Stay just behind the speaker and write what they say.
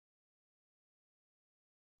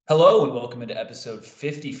Hello and welcome into episode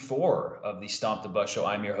 54 of the Stomp the Bus Show.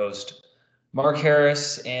 I'm your host, Mark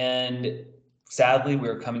Harris, and sadly, we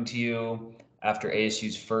are coming to you after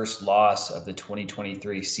ASU's first loss of the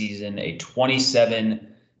 2023 season, a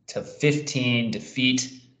 27-15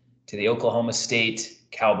 defeat to the Oklahoma State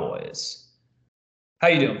Cowboys. How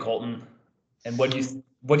you doing, Colton? And what do you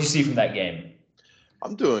see from that game?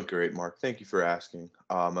 I'm doing great, Mark. Thank you for asking.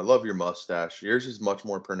 I love your mustache. Yours is much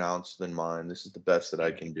more pronounced than mine. This is the best that I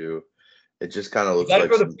can do. It just kind of You looks got to like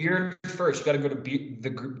go to some. beard first. You got to go to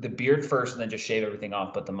the beard first, and then just shave everything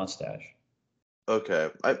off, but the mustache. Okay,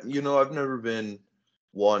 I've never been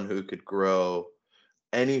one who could grow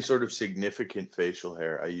any sort of significant facial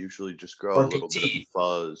hair. I usually just grow Or a little bit of goatee.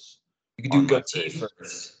 fuzz You could do on my goatee face.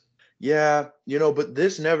 first. Yeah, but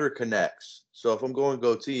this never connects. So if I'm going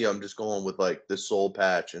goatee, I'm just going with like this soul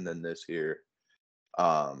patch and then this here.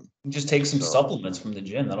 Um, Just take some so supplements from the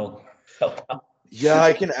gym. That'll help out. yeah,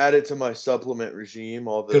 I can add it to my supplement regime.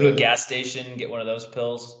 All Go to a the gas station, get one of those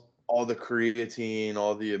pills. all the creatine,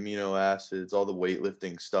 all the amino acids, all the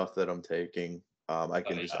weightlifting stuff that I'm taking. I Oh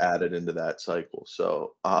can just yeah. add it into that cycle.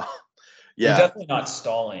 So, You're yeah, definitely not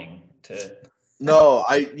stalling to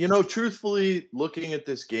no, truthfully, looking at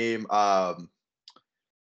this game,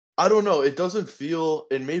 I don't know. It doesn't feel,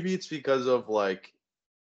 and maybe it's because of like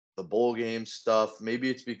the bowl game stuff. Maybe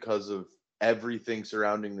it's because of everything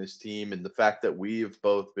surrounding this team and the fact that we have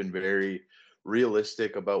both been very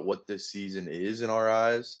realistic about what this season is in our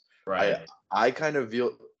eyes. I right. I kind of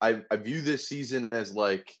I view this season as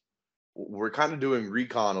like we're kind of doing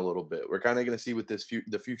recon a little bit. We're kind of going to see what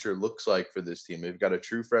the future looks like for this team. They've got a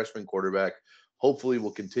true freshman quarterback. Hopefully,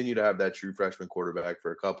 we'll continue to have that true freshman quarterback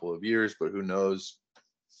for a couple of years, but who knows?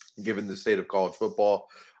 Given the state of college football.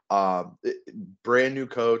 Brand new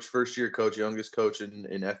coach, first year coach, youngest coach in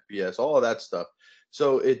FBS, all of that stuff.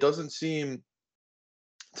 So it doesn't seem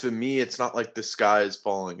to me, it's not like the sky is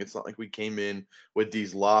falling. It's not like we came in with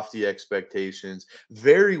these lofty expectations.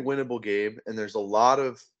 Very winnable game, and there's a lot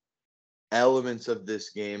of elements of this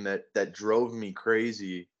game that drove me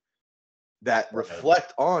crazy that Right.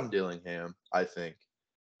 reflect on Dillingham, I think.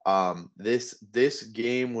 This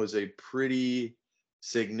game was a pretty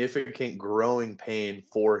significant growing pain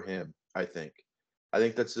for him. I think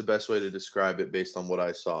that's the best way to describe it based on what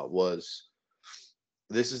I saw. Was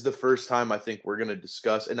this is the first time I think we're going to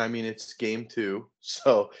discuss, and I mean it's game two,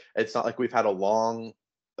 so it's not like we've had a long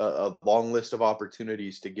list of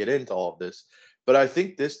opportunities to get into all of this. But I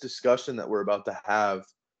think this discussion that we're about to have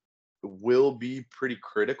will be pretty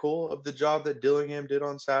critical of the job that Dillingham did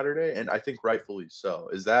on Saturday, and I think rightfully so.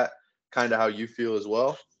 Is that kind of how you feel as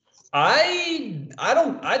well? I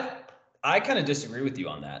don't I kind of disagree with you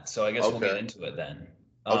on that. So I guess we'll get Okay. into it then.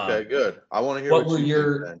 Okay, good. I want to hear What what were you think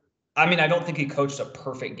your then. I mean, I don't think he coached a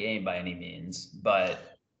perfect game by any means, but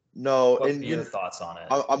No, what and were your thoughts on it?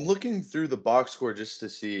 I'm looking through the box score just to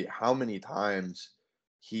see how many times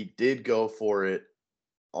he did go for it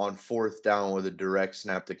on fourth down with a direct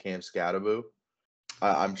snap to Cam Scattaboo.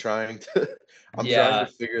 I'm trying to I'm trying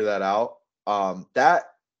to Yeah, figure that out.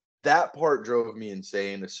 That part drove me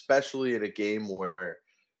insane, especially in a game where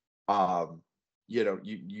um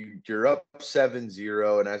you're up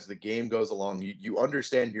 7-0, and as the game goes along, you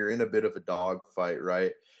understand you're in a bit of a dogfight,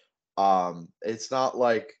 right? It's not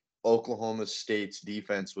like Oklahoma State's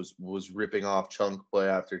defense was ripping off chunk play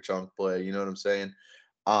after chunk play, you know what I'm saying?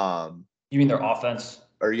 Um you mean their offense?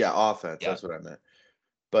 or yeah, offense, Yeah, that's what I meant.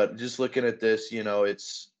 But just looking at this,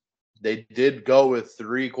 it's they did go with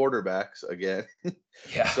three quarterbacks again.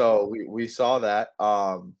 yeah, So we saw that.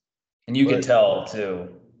 and you could But tell too.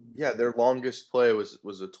 yeah, their longest play was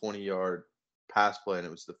a 20-yard pass play, and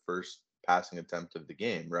it was the first passing attempt of the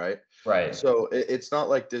game, right? Right. So it's not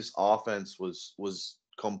like this offense was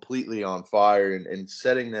completely on fire, and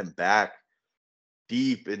setting them back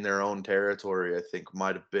deep in their own territory, I think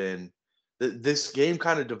might have been this game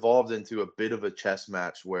kind of devolved into a bit of a chess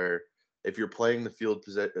match where if you're playing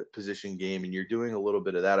the position game and you're doing a little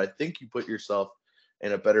bit of that, I think you put yourself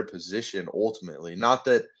in a better position ultimately. Not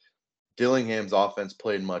that Dillingham's offense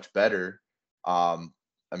played much better. Um,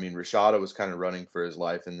 I mean, Rashada was kind of running for his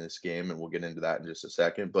life in this game, and we'll get into that in just a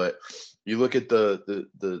second. But you look at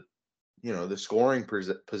the scoring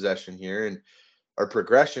possession here and or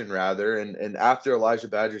progression rather, and after Elijah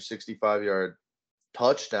Badger's 65-yard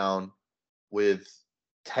touchdown with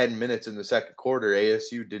 10 minutes in the second quarter,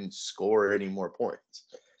 ASU didn't score any more points.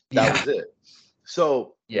 That Yeah, was it.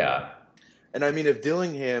 So, yeah, and I mean, if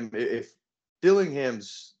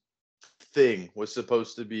Dillingham's thing was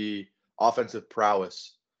supposed to be offensive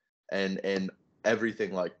prowess and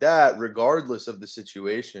everything like that, regardless of the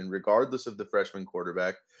situation, regardless of the freshman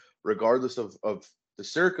quarterback, regardless of the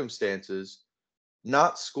circumstances,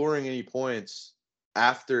 not scoring any points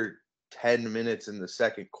after 10 minutes in the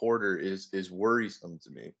second quarter is worrisome to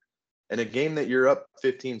me. In a game that you're up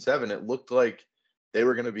 15-7, it looked like they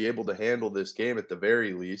were going to be able to handle this game at the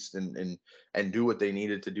very least and do what they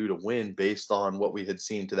needed to do to win based on what we had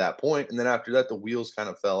seen to that point. And then after that, the wheels kind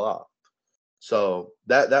of fell off. So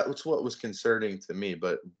that was what was concerning to me.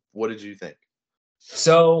 But what did you think?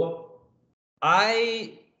 So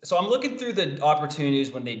I'm looking through the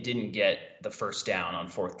opportunities when they didn't get the first down on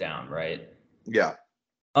fourth down, right? Yeah.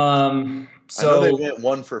 So I know they went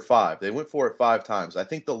 1 for 5. They went for it 5 times. I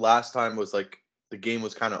think the last time was like the game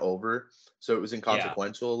was kind of over, so it was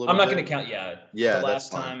inconsequential a little bit. I'm not going to count. Yeah, the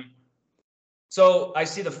last time. So I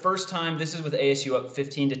see the first time. This is with ASU up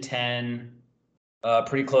 15-10,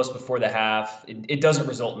 pretty close before the half. It doesn't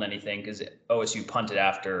result in anything because OSU punted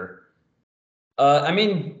after.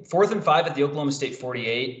 4th and 5 at the Oklahoma State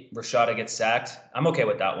 48. Rashada gets sacked. I'm okay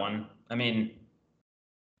with that one. I mean,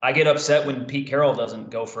 I get upset when Pete Carroll doesn't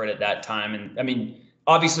go for it at that time. And I mean,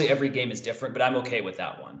 obviously every game is different, but I'm okay with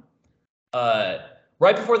that one.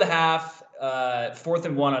 Right before the half, 4th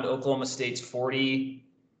and 1 on Oklahoma State's 40.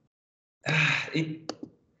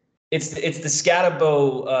 It's the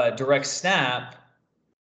Scatabo direct snap,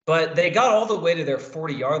 but they got all the way to their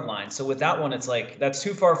 40-yard line. So with that one, it's like that's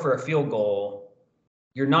too far for a field goal.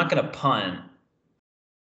 You're not going to punt.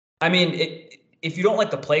 I mean, if you don't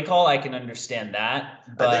like the play call, I can understand that.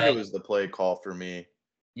 But I think it was the play call for me.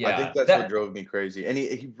 Yeah, I think that's what drove me crazy. And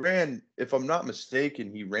he ran, if I'm not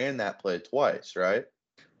mistaken, he ran that play twice, right?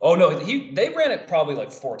 Oh no, they ran it probably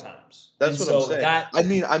like 4 times. That's what I'm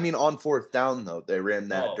saying. I mean, on fourth down though, they ran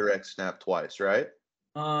that direct snap twice, right?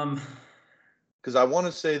 Because I want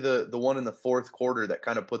to say the one in the fourth quarter that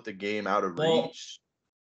kind of put the game out of reach.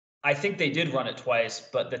 I think they did run it twice,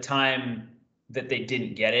 but the time that they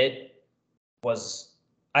didn't get it was,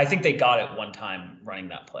 I think they got it one time running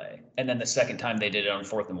that play, and then the second time they did it on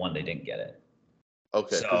 4th and 1, they didn't get it.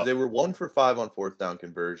 Okay, because they were 1 for 5 on fourth down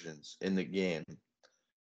conversions in the game.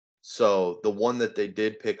 So the one that they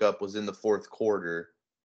did pick up was in the fourth quarter.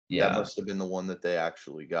 Yeah, that must have been the one that they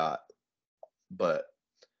actually got. But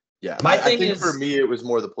yeah, I think for me it was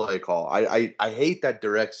more the play call. I hate that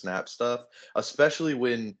direct snap stuff, especially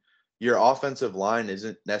when your offensive line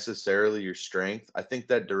isn't necessarily your strength. I think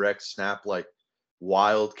that direct snap, like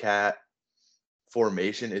wildcat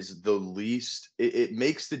formation, is the least. It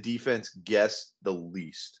makes the defense guess the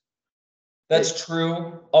least. That's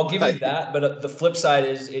true. I'll give you that. But the flip side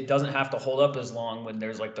is it doesn't have to hold up as long when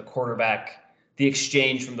there's like the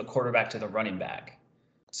exchange from the quarterback to the running back.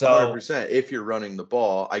 So 100%. If you're running the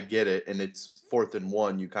ball, I get it. And it's 4th and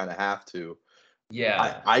 1, you kind of have to.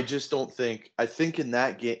 Yeah. I just don't think, I think in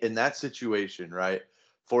that game, in that situation, right?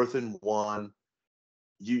 4th and 1,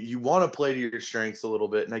 you want to play to your strengths a little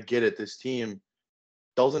bit. And I get it. This team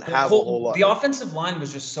doesn't have a whole lot. The offensive line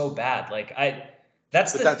was just so bad.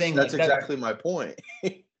 That's exactly my point.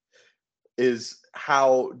 Is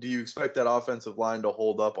how do you expect that offensive line to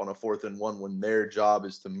hold up on a 4th and 1 when their job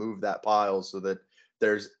is to move that pile so that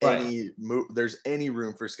there's any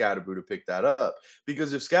room for Scatabo to pick that up?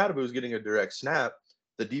 Because if Scatabo is getting a direct snap,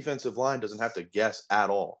 the defensive line doesn't have to guess at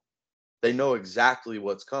all. They know exactly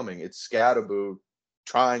what's coming. It's Scatabo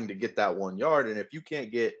trying to get that 1 yard, and if you can't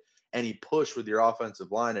get any push with your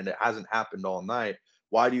offensive line, and it hasn't happened all night,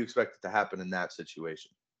 why do you expect it to happen in that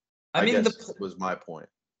situation? I mean, that was my point.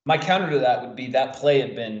 My counter to that would be that play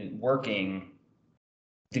had been working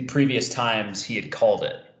the previous times he had called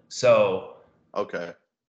it. So okay,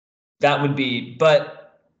 that would be.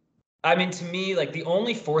 But I mean, to me, like the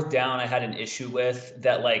only 4th down I had an issue with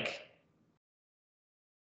that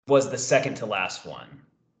was the second to last one.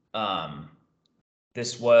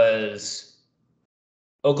 This was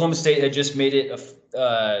Oklahoma State had just made it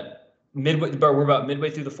midway. But we're about midway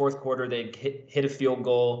through the fourth quarter. They hit a field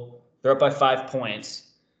goal. They're up by 5 points.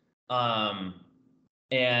 And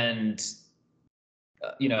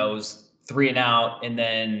it was 3 and out, and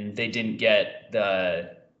then they didn't get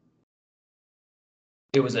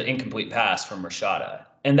it was an incomplete pass from Rashada,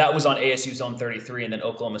 and that was on ASU's own 33, and then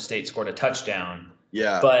Oklahoma State scored a touchdown.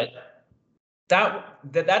 Yeah. But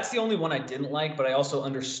that's the only one I didn't like, but I also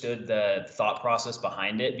understood the thought process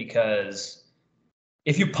behind it, because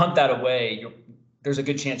if you punt that away, there's a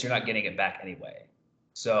good chance you're not getting it back anyway.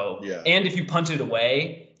 So, yeah. And if you punt it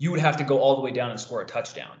away, you would have to go all the way down and score a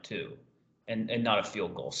touchdown too, and not a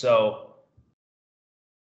field goal. So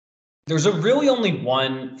there's really only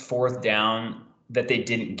one 4th down that they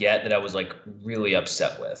didn't get that I was really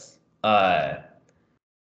upset with,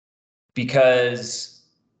 because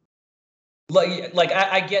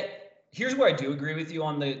I get here's where I do agree with you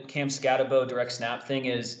on the Cam Scatabo direct snap thing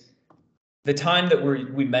is the time that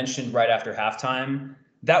we mentioned right after halftime.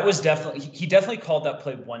 That was he definitely called that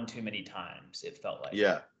play one too many times. It felt like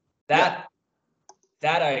that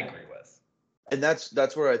I agree with. And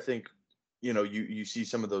that's where I think, you see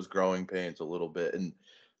some of those growing pains a little bit, and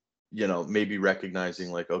maybe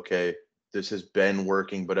recognizing like, okay, this has been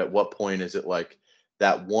working, but at what point is it like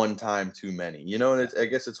that one time too many? And I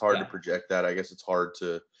guess it's hard to project that. I guess it's hard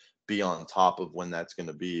to be on top of when that's going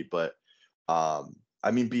to be. But I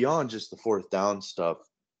mean, beyond just the fourth down stuff,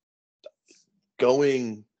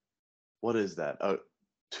 going, what is that?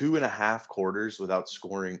 2.5 quarters without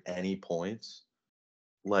scoring any points.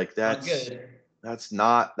 Like that's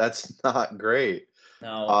not great.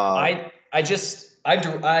 No, I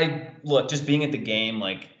look, just being at the game,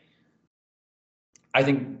 like I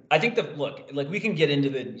think like we can get into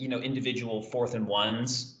the individual 4th and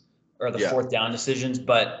 1s or the 4th down decisions,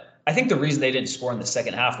 but I think the reason they didn't score in the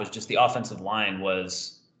second half was just the offensive line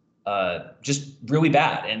was just really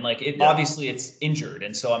bad, and like obviously it's injured,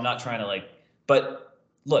 and so I'm not trying to but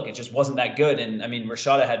look, it just wasn't that good, and I mean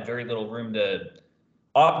Rashada had very little room to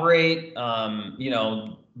operate.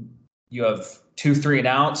 You have 2 3 and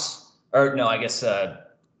outs, or no, I guess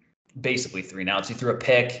basically 3 and outs. He threw a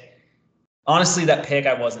pick. Honestly, that pick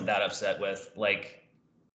I wasn't that upset with. Like,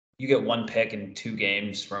 you get 1 pick in 2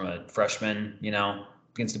 games from a freshman,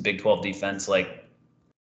 against a Big 12 defense. Like,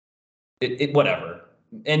 it whatever.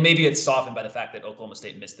 And maybe it's softened by the fact that Oklahoma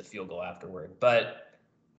State missed the field goal afterward. But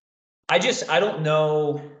I don't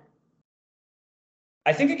know.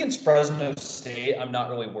 I think against Fresno State, I'm not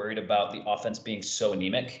really worried about the offense being so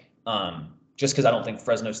anemic. Just because I don't think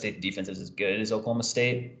Fresno State defense is as good as Oklahoma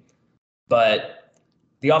State. But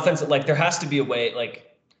the offense, like, there has to be a way,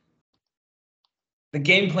 like, the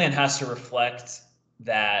game plan has to reflect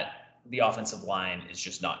that the offensive line is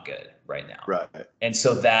just not good right now. Right. And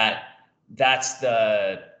so that's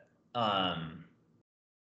the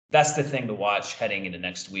thing to watch heading into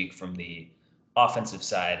next week from the offensive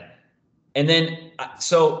side. And then,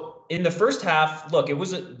 so in the first half, look,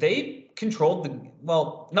 they controlled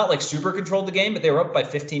not like super controlled the game, but they were up by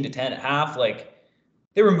 15-10 at half. Like,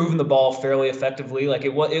 they were moving the ball fairly effectively. Like,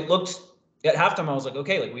 it looked at halftime, I was like,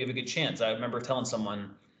 okay, like, we have a good chance. I remember telling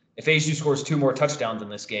someone, if ASU scores 2 more touchdowns in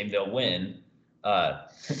this game, they'll win.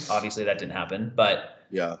 Obviously that didn't happen, but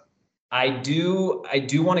yeah, I do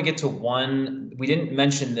want to get to one. We didn't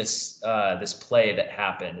mention this play that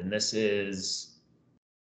happened, and this is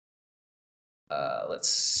let's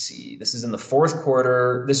see. This is in the 4th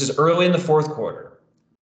quarter. This is early in the 4th quarter.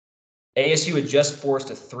 ASU had just forced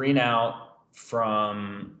a 3 and out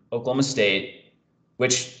from Oklahoma State,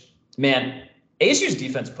 which, man, ASU's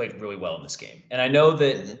defense played really well in this game. And I know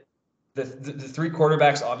that the 3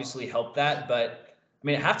 quarterbacks obviously helped that, but I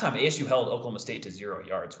mean, at halftime, ASU held Oklahoma State to 0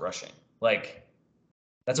 yards rushing. Like,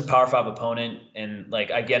 that's a Power 5 opponent, and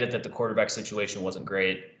like, I get it that the quarterback situation wasn't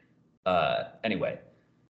great. Anyway.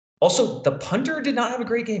 Also, the punter did not have a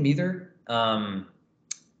great game either. From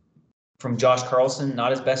Josh Carlson,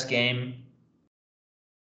 not his best game.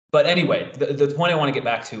 But anyway, the point I want to get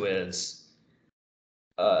back to is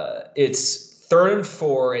it's 3rd and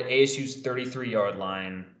 4 at ASU's 33-yard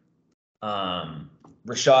line.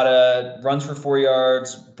 Rashada runs for 4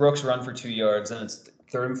 yards. Brooks run for 2 yards, and it's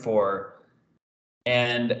 3rd and 4.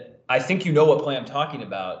 And I think you know what play I'm talking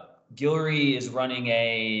about. Guillory is running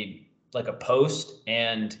a post,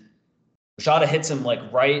 and Rashada hits him like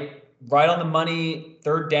right on the money,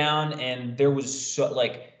 3rd down, and there was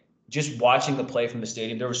just watching the play from the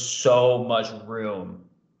stadium, there was so much room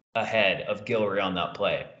ahead of Guillory on that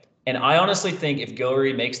play. And I honestly think if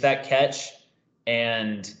Guillory makes that catch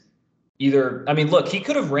and look, he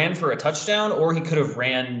could have ran for a touchdown, or he could have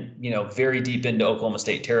ran, very deep into Oklahoma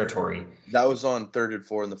State territory. That was on 3rd and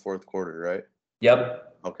 4 in the 4th quarter, right?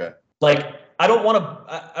 Yep. Okay. Like, I don't want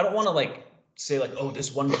to say like, oh,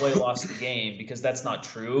 this one play lost the game, because that's not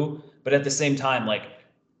true. But at the same time, like,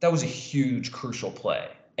 that was a huge, crucial play.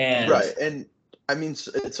 And right. And I mean,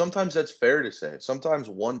 sometimes that's fair to say. Sometimes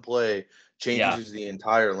one play changes the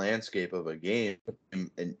entire landscape of a game,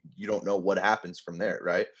 and you don't know what happens from there,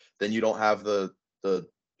 right? Then you don't have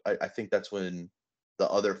I think that's when the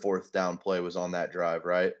other 4th down play was on that drive,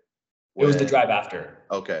 right? It was the drive after.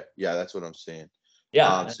 Okay. Yeah, that's what I'm seeing.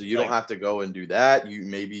 Yeah. So you don't have to go and do that.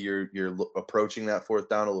 You're approaching that 4th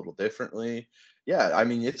down a little differently. Yeah, I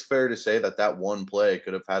mean, it's fair to say that one play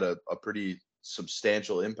could have had a pretty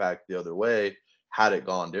substantial impact the other way had it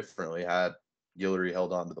gone differently, had Guillory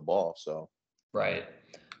held on to the ball. So right.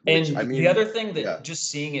 And I mean, the other thing that just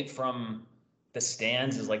seeing it from the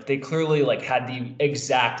stands is like they clearly like had the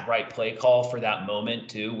exact right play call for that moment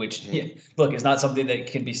too, which look is not something that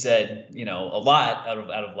can be said, a lot out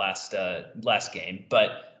of last game.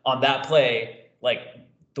 But on that play, like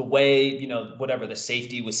the way, whatever the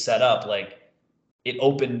safety was set up, like it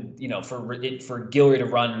opened, for Guillory to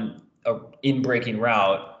run a in breaking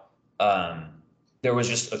route. Um, there was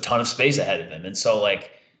just a ton of space ahead of him, and so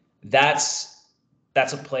like that's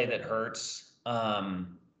a play that hurts.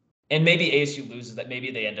 And maybe ASU loses that.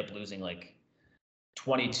 Maybe they end up losing like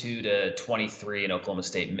 22-23, and Oklahoma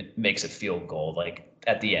State makes a field goal like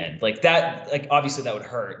at the end. Like that, like obviously that would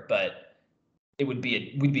hurt, but we'd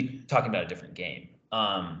be talking about a different game.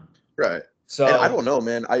 Right. And I So don't know,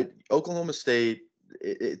 man. Oklahoma State,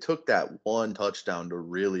 it took that one touchdown to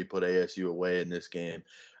really put ASU away in this game.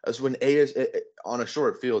 That's when on a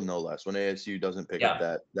short field, no less, when ASU doesn't pick up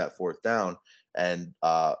yeah, that fourth down, and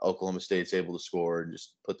Oklahoma State's able to score and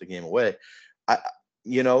just put the game away.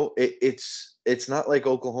 It's not like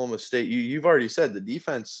Oklahoma State. You've already said the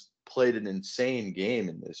defense played an insane game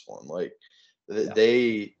in this one. Like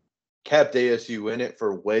they kept ASU in it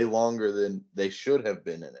for way longer than they should have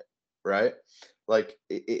been in it, right? Like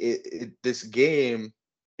this game,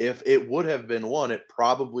 if it would have been won, it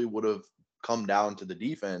probably would have come down to the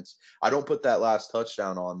defense. I don't put that last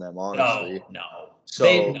touchdown on them, honestly. no, So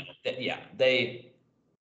they played a yeah, great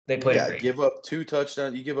game. give up 2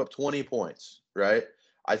 touchdowns, you give up 20 points, right?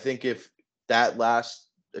 I think if that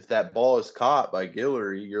ball is caught by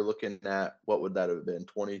Guillory, you're looking at, what would that have been?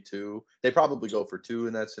 22. They probably go for 2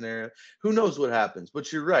 in that scenario. Who knows what happens?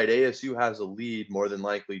 But you're right. ASU has a lead more than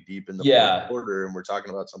likely deep in the fourth Yeah, quarter, and we're talking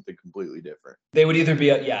about something completely different. they would either be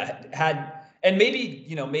and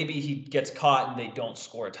maybe he gets caught and they don't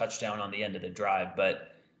score a touchdown on the end of the drive, but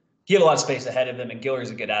he had a lot of space ahead of him, and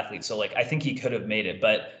Guillory's a good athlete, so like I think he could have made it.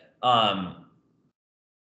 But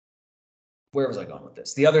where was I going with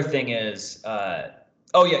this? The other thing is,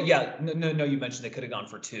 oh yeah, no, you mentioned they could have gone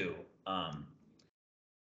for 2.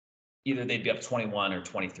 Either they'd be up 21 or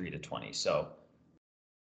 23-20. So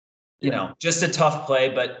just a tough play.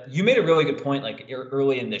 But you made a really good point, like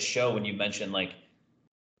early in this show when you mentioned like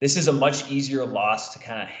this is a much easier loss to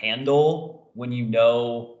kind of handle when you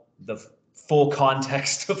know the full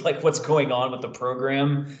context of like what's going on with the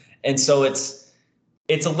program, and so it's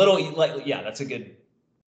a little like that's a good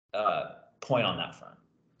point on that front.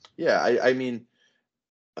 Yeah, I mean,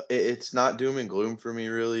 it's not doom and gloom for me,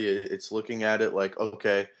 really. It's looking at it like,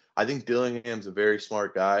 okay, I think Dillingham's a very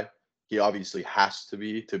smart guy. He obviously has to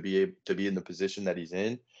be in the position that he's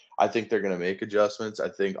in. I think they're going to make adjustments. I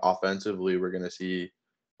think offensively, we're going to see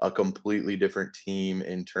a completely different team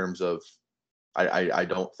in terms of. I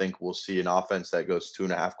don't think we'll see an offense that goes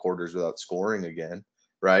 2.5 quarters without scoring again,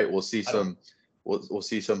 right? We'll see some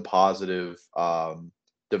positive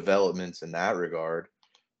developments in that regard.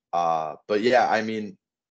 But yeah, I mean,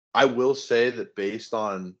 I will say that based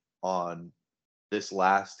on this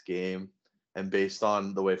last game, and based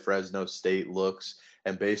on the way Fresno State looks,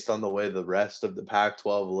 and based on the way the rest of the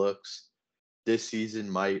Pac-12 looks, this season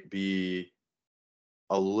might be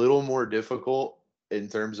a little more difficult in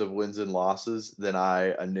terms of wins and losses than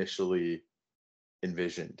I initially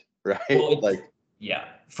envisioned, right? Well,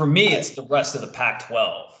 for me, I, it's the rest of the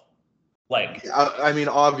Pac-12. Like, I mean,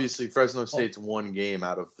 obviously, Fresno State's one game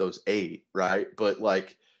out of those 8, right? But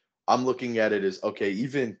like, I'm looking at it as, okay,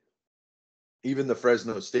 even the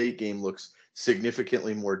Fresno State game looks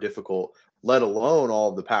significantly more difficult, let alone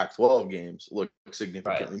all of the Pac-12 games look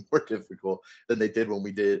significantly more difficult than they did when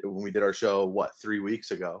we did our show, 3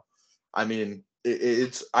 weeks ago. I mean,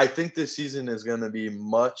 I think this season is going to be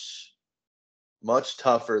much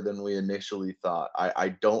tougher than we initially thought. I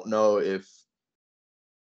don't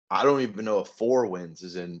even know if 4 wins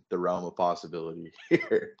is in the realm of possibility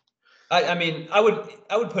here. I mean, I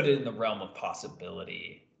would put it in the realm of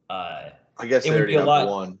possibility. I guess It they would already be a have lot.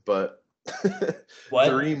 1, but 3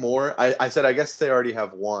 What? more. I said I guess they already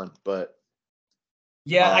have 1, but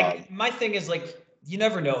Yeah, my thing is like you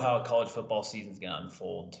never know how a college football season's gonna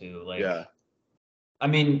unfold too. Like, yeah. I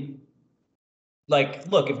mean, like,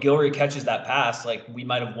 look, if Guillory catches that pass, like we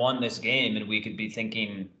might have won this game, and we could be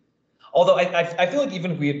thinking. Although I feel like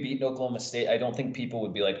even if we had beaten Oklahoma State, I don't think people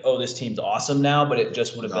would be like, "Oh, this team's awesome now," but it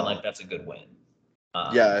just would have been like, No. "That's a good win."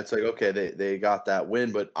 Yeah, it's like, okay, they got that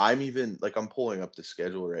win, but I'm pulling up the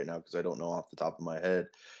schedule right now because I don't know off the top of my head.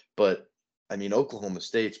 But I mean, Oklahoma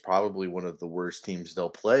State's probably one of the worst teams they'll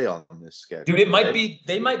play on this Dude, schedule, right?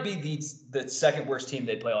 they might be the second worst team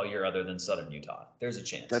they play all year, other than Southern Utah. There's a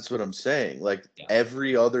chance. That's what I'm saying. Like Yeah.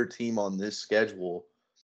 every other team on this schedule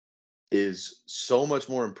is so much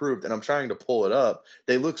more improved, and I'm trying to pull it up.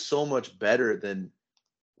 They look so much better than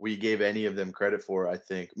we gave any of them credit for. I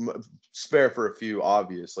think spare for a few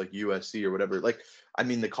obvious, like USC or whatever. Like, I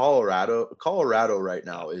mean, the Colorado right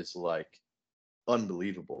now is like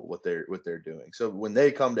unbelievable what they're doing. So when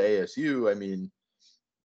they come to ASU, I mean,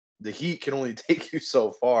 the heat can only take you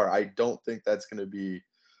so far. I don't think that's going to be.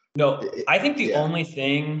 No, I think the only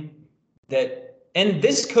thing that, and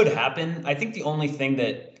this could happen, I think the only thing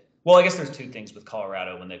that, well, I guess there's two things with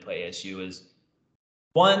Colorado when they play ASU is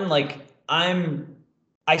one, like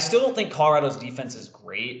I still don't think Colorado's defense is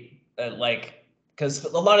great. Like, because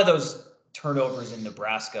a lot of those turnovers in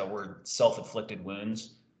Nebraska were self-inflicted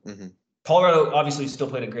wounds. Mm-hmm. Colorado obviously still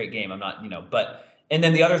played a great game. I'm not, but, and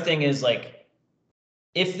then the other thing is like,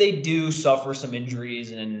 if they do suffer some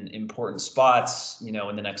injuries in important spots, in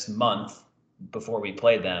the next month before we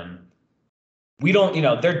play them, we don't,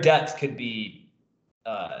 their depth could be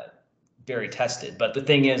very tested. But the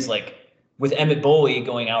thing is, like, with Emmett Boley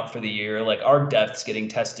going out for the year, like our depth's getting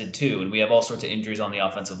tested too, and we have all sorts of injuries on the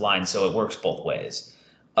offensive line, so it works both ways.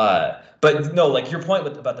 But no, like your point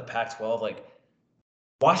about the Pac-12, like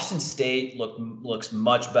Washington State looks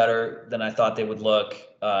much better than I thought they would look.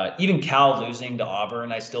 Even Cal losing to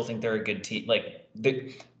Auburn, I still think they're a good team. Like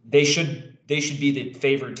they should be the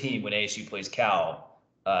favored team when ASU plays Cal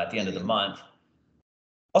at the end of the month.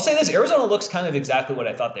 I'll say this: Arizona looks kind of exactly what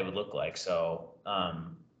I thought they would look like. So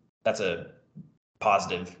that's a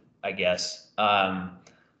positive, I guess.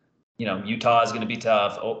 Utah is going to be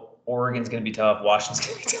tough. Oregon's going to be tough. Washington's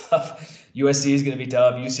going to be tough. USC is going to be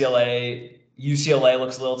tough. UCLA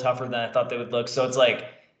looks a little tougher than I thought they would look. So it's like,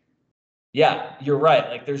 yeah, you're right.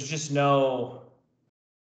 Like there's just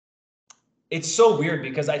it's so weird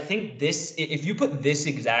because I think if you put this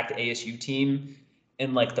exact ASU team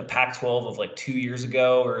in like the Pac-12 of like 2 years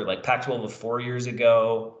ago or like Pac-12 of 4 years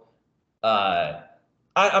ago,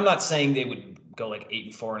 I'm not saying they would go like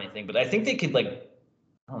 8-4 or anything, but I think they could like,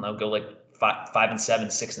 I don't know, go like 5-7,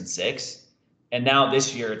 6-6. And now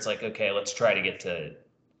this year it's like, okay, let's try to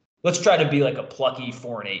be like a plucky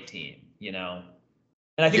 4-8 team, And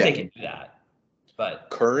I think they can do that. But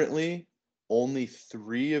currently, only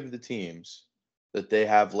 3 of the teams that they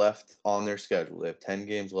have left on their schedule, they have 10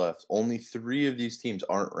 games left. Only 3 of these teams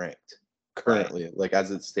aren't ranked currently, right, like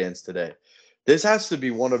as it stands today. This has to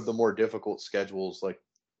be one of the more difficult schedules, like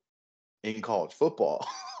in college football.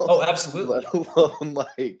 Oh, absolutely. Let alone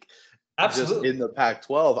like absolutely just in the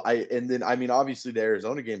Pac-12. And then I mean, obviously the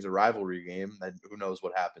Arizona game's a rivalry game, and who knows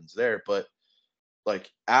what happens there. But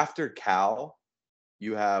like after Cal,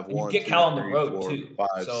 you have and you 1, get 2, Cal on the 3, road 4, too.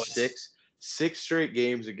 5, So 6 straight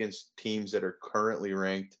games against teams that are currently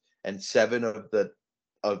ranked, and 7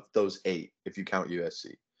 of those 8 if you count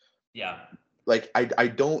USC. Yeah. Like I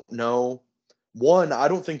don't know. One, I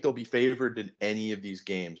don't think they'll be favored in any of these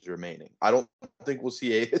games remaining. I don't think we'll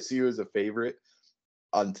see ASU as a favorite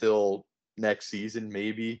until next season,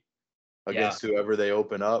 maybe against whoever they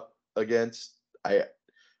open up against. I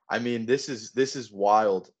mean, this is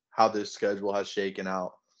wild how this schedule has shaken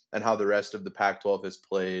out and how the rest of the Pac-12 has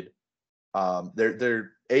played.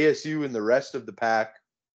 They're ASU and the rest of the Pac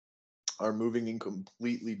are moving in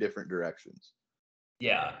completely different directions.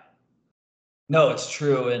 Yeah. No, it's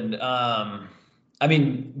true. And I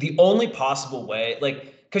mean, the only possible way,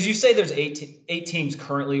 like, because you say there's eight teams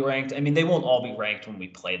currently ranked. I mean, they won't all be ranked when we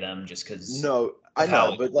play them just because. No, I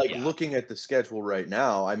know, but like looking at the schedule right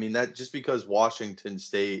now, I mean, that just because Washington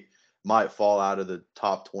State might fall out of the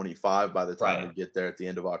top 25 by the time we get there at the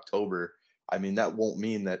end of October, I mean, that won't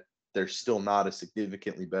mean that they're still not a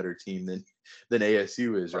significantly better team than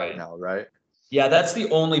ASU is right now, right? Yeah, that's the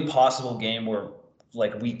only possible game where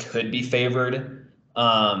like we could be favored.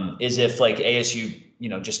 Is if like ASU,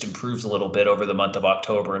 just improves a little bit over the month of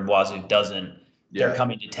October and Wazoo doesn't. They're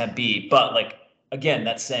coming to Tempe, but like again,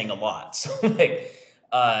 that's saying a lot. So like,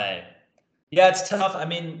 yeah, it's tough. I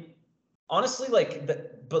mean, honestly, like,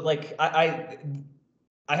 but like I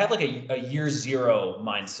have like a year zero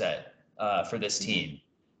mindset for this team,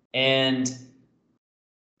 and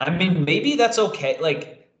I mean maybe that's okay.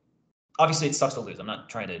 Like, obviously it sucks to lose. I'm not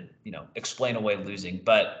trying to, explain away losing,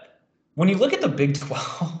 but when you look at the Big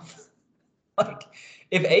 12, like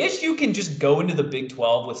if ASU can just go into the Big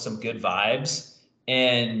 12 with some good vibes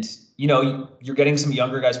and, you're getting some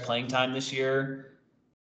younger guys playing time this year,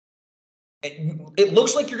 it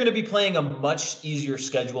looks like you're going to be playing a much easier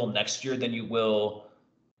schedule next year than you will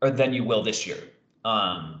this year.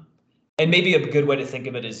 And maybe a good way to think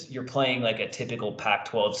of it is you're playing like a typical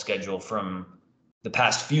Pac-12 schedule from the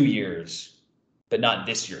past few years, but not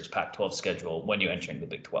this year's Pac-12 schedule when you enter the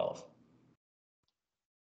Big 12.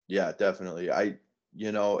 Yeah, definitely. I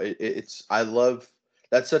love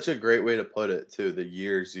That's such a great way to put it too. The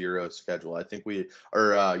year zero schedule. I think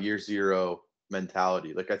year zero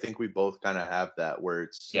mentality. Like I think we both kind of have that where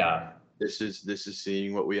it's Yeah. this is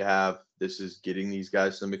seeing what we have. This is getting these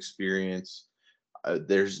guys some experience.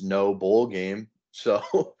 There's no bowl game,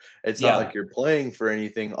 so it's not Yeah. like you're playing for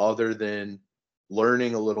anything other than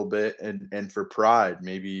learning a little bit and for pride.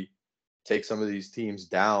 Maybe take some of these teams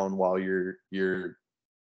down while you're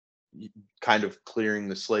kind of clearing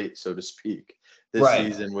the slate, so to speak, this Right.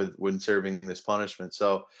 season with when serving this punishment.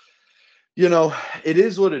 So, you know, it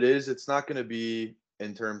is what it is. It's not going to be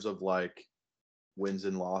in terms of like wins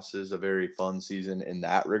and losses a very fun season in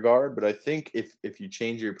that regard. But I think if you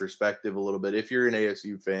change your perspective a little bit, if you're an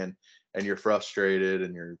ASU fan and you're frustrated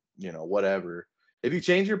and you're, whatever, if you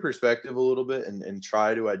change your perspective a little bit and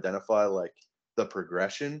try to identify like the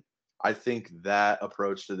progression, I think that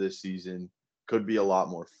approach to this season could be a lot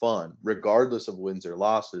more fun, regardless of wins or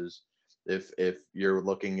losses. If you're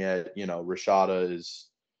looking at, Rashada is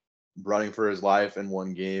running for his life in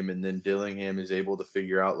one game, and then Dillingham is able to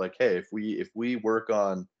figure out like, hey, if we work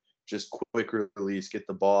on just quick release, get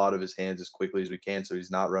the ball out of his hands as quickly as we can, so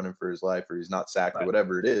he's not running for his life or he's not sacked or Right.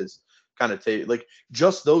 whatever it is, kind of take like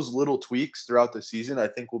just those little tweaks throughout the season, I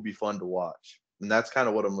think will be fun to watch, and that's kind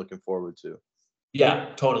of what I'm looking forward to.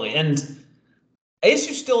 Yeah, totally. And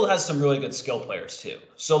ASU still has some really good skill players too.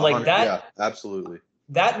 So like Yeah, that absolutely.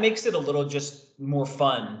 that makes it a little just more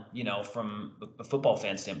fun, from a football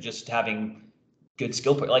fan standpoint, just having good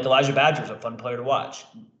skill players. Like Elijah Badger's a fun player to watch.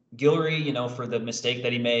 Guillory, for the mistake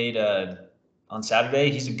that he made on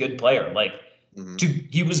Saturday, he's a good player. Like Hmm.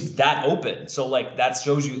 he was that open. So like that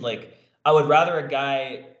shows you like I would rather a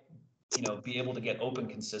guy, be able to get open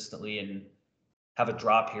consistently and have a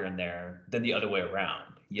drop here and there than the other way around,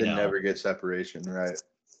 Then never get separation, right?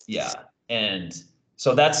 Yeah. And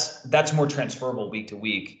so that's more transferable week to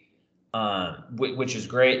week, which is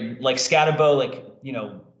great. And like Scatabo, like,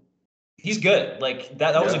 he's good. Like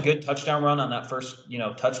that was a Yeah. good touchdown run on that first,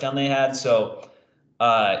 touchdown they had. So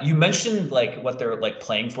you mentioned like what they're like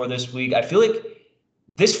playing for this week. I feel like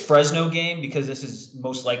this Fresno game, because this is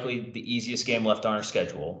most likely the easiest game left on our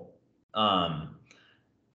schedule. Um,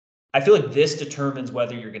 I feel like this determines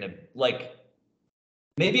whether you're gonna like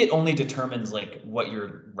maybe it only determines like what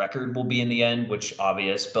your record will be in the end, which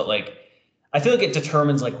obvious, but like I feel like it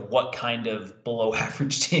determines like what kind of below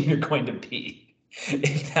average team you're going to be.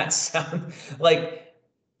 If that sounds like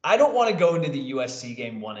I don't want to go into the USC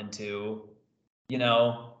game 1-2,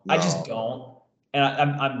 I just No. don't.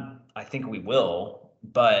 And I think we will,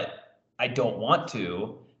 but I don't want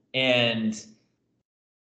to. And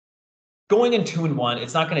going in 2-1,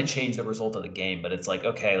 it's not going to change the result of the game, but it's like,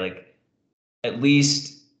 okay, like at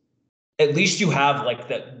least you have like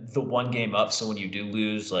the one game up. So when you do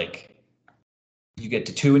lose, like you get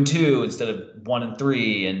to 2-2 instead of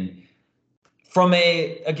 1-3. And from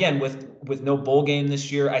again with no bowl game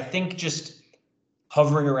this year, I think just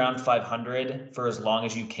hovering around 500 for as long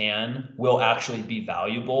as you can will actually be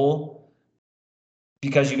valuable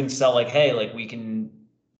because you can sell like, hey, like we can,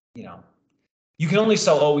 you know, you can only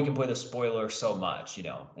sell, oh, we can play the spoiler so much,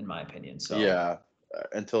 in my opinion. So Yeah,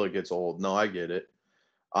 until it gets old. No, I get it.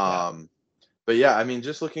 yeah, Um, but yeah, I mean,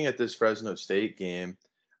 just looking at this Fresno State game,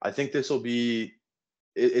 I think this will be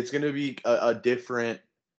it's going to be a different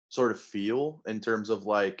sort of feel in terms of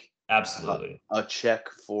like a, absolutely. a check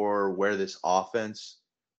for where this offense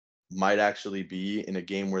might actually be in a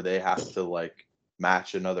game where they have to like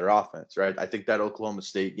match another offense, right? I think that Oklahoma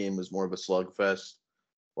State game was more of a slugfest,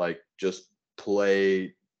 like just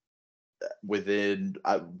play within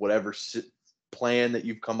whatever plan that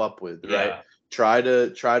you've come up with, right? Yeah. Try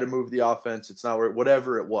to move the offense. It's not where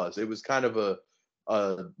whatever it was. It was kind of a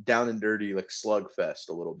down and dirty like slugfest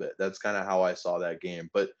a little bit. That's kind of how I saw that game.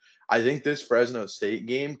 But I think this Fresno State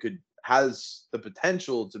game has the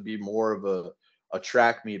potential to be more of a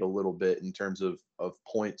track meet a little bit in terms of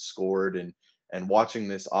points scored and watching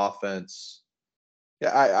this offense.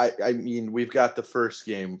 Yeah, I mean, we've got the first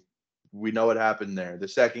game. We know what happened there. The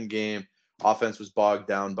second game, offense was bogged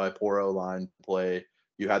down by poor O-line play.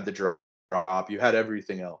 You had the drop. You had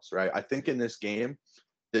everything else, right? I think in this game,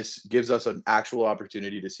 this gives us an actual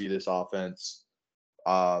opportunity to see this offense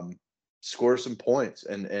um, score some points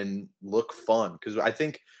and look fun. Because I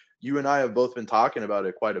think you and I have both been talking about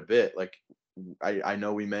it quite a bit. Like I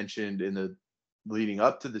know we mentioned in the leading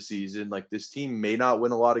up to the season, like this team may not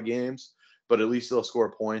win a lot of games, but at least they'll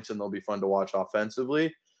score points and they'll be fun to watch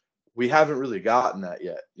offensively. We haven't really gotten that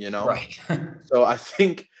yet, you know? Right. So I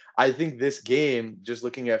think this game, just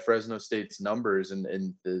looking at Fresno State's numbers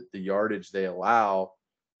and the yardage they allow,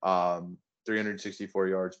 364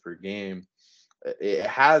 yards per game, it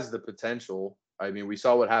has the potential, I mean, we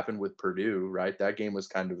saw what happened with Purdue, right? That game was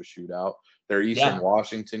kind of a shootout. Their Eastern Yeah.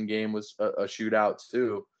 Washington game was a shootout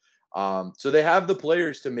too. So they have the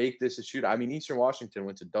players to make this a shootout. I mean, Eastern Washington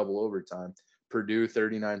went to double overtime. Purdue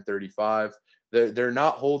 39-35. They're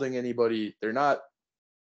not holding anybody. They're not,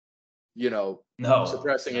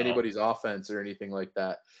 suppressing No. anybody's offense or anything like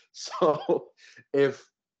that. So if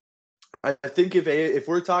I think if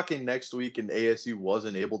we're talking next week and ASU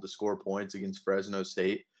wasn't able to score points against Fresno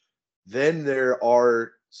State, then there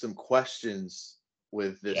are some questions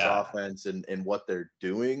with this Yeah. offense and what they're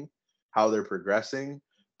doing, how they're progressing.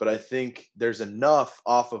 But I think there's enough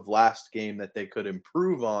off of last game that they could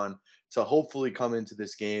improve on to hopefully come into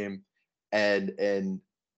this game and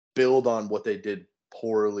build on what they did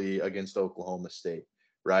poorly against Oklahoma State,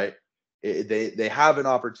 right? They have an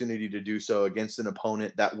opportunity to do so against an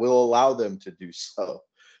opponent that will allow them to do so.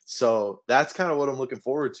 So that's kind of what I'm looking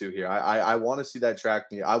forward to here. I want to see that track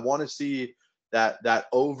meet. I want to see that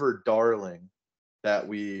over darling that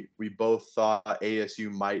we both thought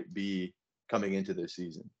ASU might be coming into this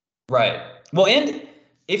season. Right. Well, and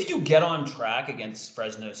if you get on track against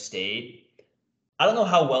Fresno State, I don't know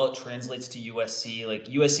how well it translates to USC. Like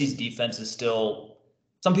USC's defense is still,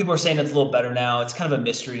 some people are saying it's a little better now. It's kind of a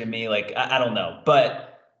mystery to me. Like, I don't know.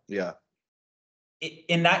 But yeah,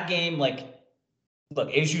 in that game, like, look,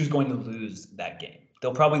 ASU is going to lose that game.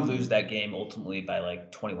 They'll probably lose that game ultimately by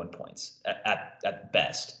like 21 points at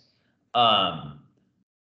best.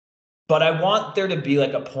 But I want there to be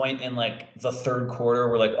like a point in like the third quarter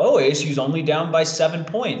where like, oh, ASU's only down by 7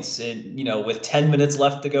 points and, with 10 minutes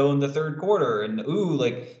left to go in the third quarter. And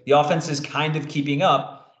like the offense is kind of keeping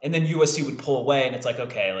up. And then USC would pull away and it's like,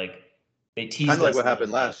 okay, like they teased kind of like us what a little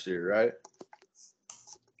happened bit. last year, right?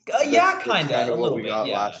 Yeah, That's kind of a what little we bit. got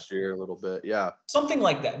Yeah. last year, a little bit. Yeah. Something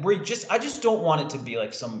like that. Where I just don't want it to be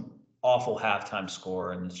like some awful halftime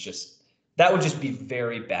score. And it's just, that would just be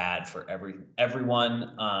very bad for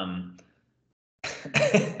everyone. I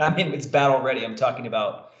mean, it's bad already. I'm talking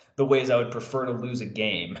about the ways I would prefer to lose a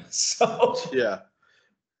game. So Yeah.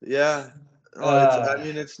 Oh, uh,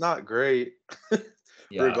 it's not great.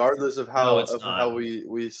 yeah, Regardless of no, how it's not.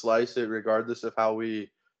 we slice it, regardless of how we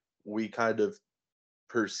kind of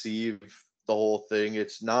perceive the whole thing,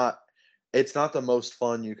 it's not the most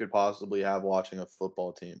fun you could possibly have watching a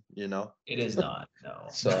football team, It is not. No,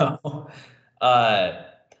 So no. Uh,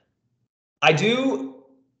 I do.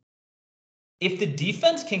 If the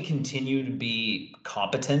defense can continue to be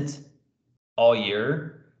competent all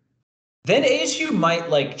year, then ASU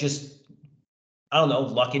might like just, I don't know,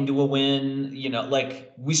 luck into a win.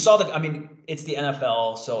 Like we saw I mean, it's the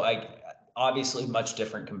NFL, so obviously much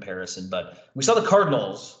different comparison, but we saw the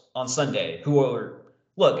Cardinals on Sunday, who are,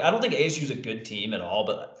 look, I don't think ASU is a good team at all,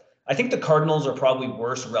 but I think the Cardinals are probably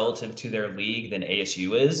worse relative to their league than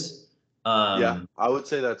ASU is. yeah, I would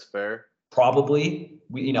say that's fair. Probably,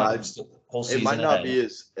 I whole It season might not ahead. be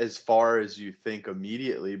as far as you think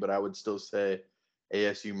immediately, but I would still say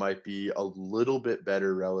ASU might be a little bit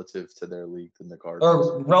better relative to their league than the Cardinals.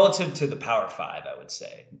 Or relative to the Power Five, I would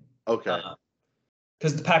say. Okay.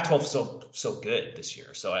 Because the Pac-12 is so good this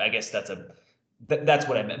year. So I guess that's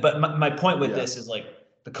what I meant. But my point with this is like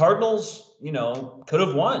the Cardinals, could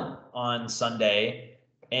have won on Sunday,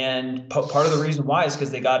 and part of the reason why is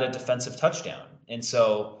because they got a defensive touchdown, and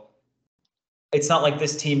so it's not like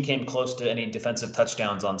this team came close to any defensive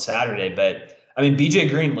touchdowns on Saturday. But I mean, BJ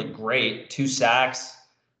Green looked great, 2 sacks.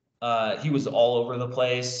 He was all over the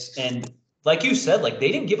place, and like you said, like they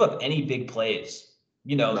didn't give up any big plays.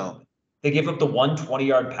 No. They gave up the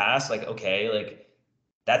 120-yard pass. Like, okay, like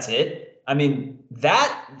that's it. I mean,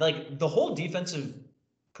 that like the whole defensive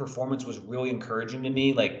performance was really encouraging to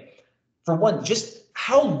me. Like, for one, just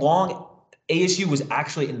how long ASU was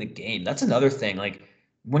actually in the game. That's another thing. Like,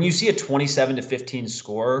 when you see a 27-15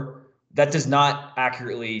 score, that does not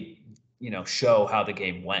accurately, show how the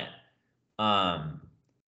game went. Right.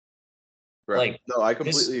 Like No, I this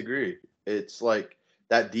completely agree. It's like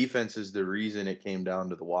that defense is the reason it came down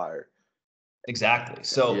to the wire. exactly.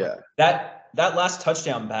 So Yeah. that last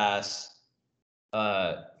touchdown pass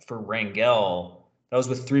for Rangel, that was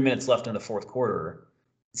with 3 minutes left in the fourth quarter.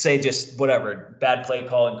 Say just whatever, bad play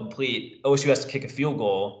call, incomplete. OSU has to kick a field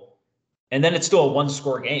goal, and then it's still a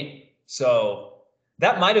 1-score game. So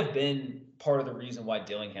that might have been part of the reason why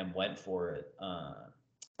Dillingham went for it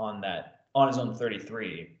on his own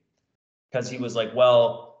 33, because he was like,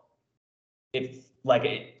 well, if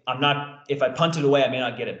if I punt it away, I may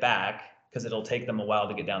not get it back because it'll take them a while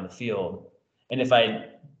to get down the field. And if I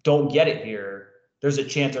don't get it here, there's a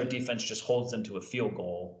chance our defense just holds them to a field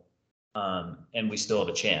goal, and we still have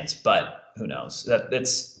a chance. But who knows?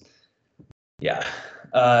 Yeah.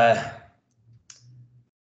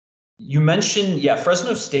 You mentioned,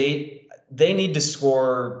 Fresno State, they need to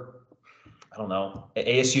score. I don't know.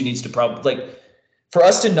 ASU needs to probably, like, for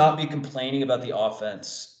us to not be complaining about the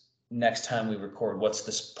offense next time we record, what's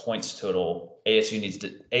this points total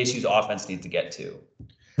ASU's offense needs to get to?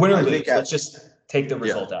 Win or I think lose. Let's just take the yeah,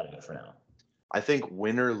 result out of it for now. I think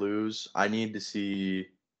win or lose, I need to see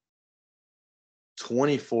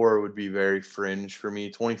 24 would be very fringe for me.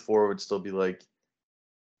 24 would still be like,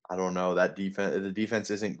 I don't know, the defense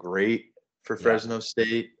isn't great for Yeah. Fresno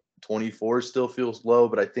State. 24 still feels low,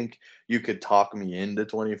 but I think you could talk me into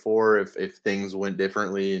 24 if things went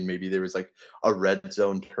differently and maybe there was like a red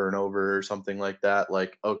zone turnover or something like that.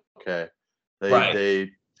 Like, okay, Right.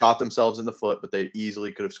 they shot themselves in the foot, but they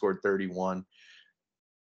easily could have scored 31.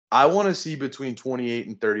 I want to see between 28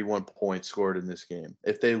 and 31 points scored in this game.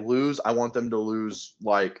 If they lose, I want them to lose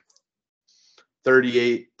like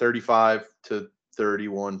 38-35 to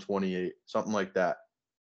 31-28, something like that.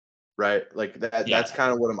 Right? Like that Yeah. that's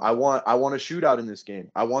kind of what I want a shootout in this game.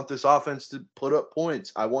 I want this offense to put up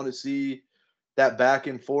points. I want to see that back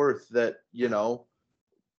and forth that,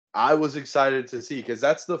 I was excited to see because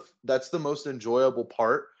that's the most enjoyable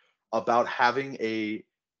part about having a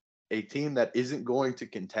team that isn't going to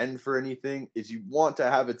contend for anything is you want to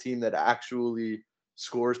have a team that actually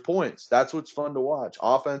scores points. That's what's fun to watch.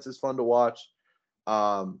 Offense is fun to watch.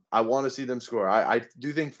 I want to see them score. I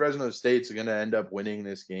do think Fresno State's going to end up winning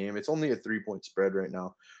this game. It's only a 3-point spread right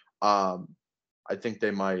now. I think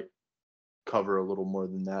they might cover a little more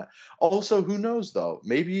than that. Also, who knows though?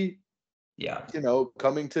 Maybe, Yeah.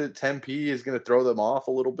 coming to Tempe is going to throw them off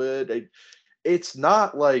a little bit. It's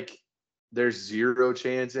not like there's zero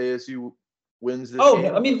chance ASU wins this Oh,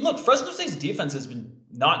 game. I mean, look, Fresno State's defense has been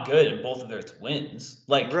not good in both of their wins.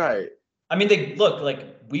 Like, Right. I mean, they look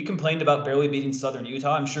like we complained about barely beating Southern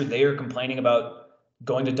Utah. I'm sure they are complaining about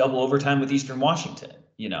going to double overtime with Eastern Washington,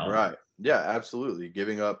 you know? Right. Yeah, absolutely.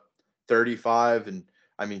 Giving up 35 and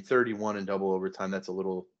 31 in double overtime, that's a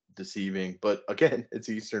little deceiving. But again, it's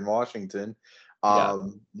Eastern Washington. Yeah.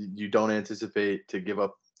 You don't anticipate to give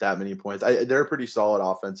up that many points. They're a pretty solid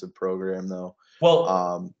offensive program though. Well,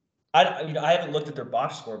 Um, I haven't looked at their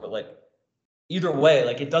box score, but like either way,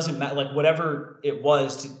 like it doesn't matter. Like whatever it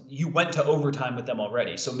was, you went to overtime with them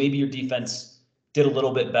already. So maybe your defense did a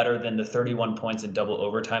little bit better than the 31 points in double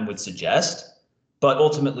overtime would suggest. But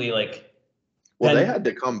ultimately, like well, they then had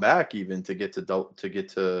to come back even to get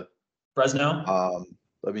to Fresno. um,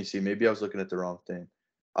 let me see. Maybe I was looking at the wrong thing.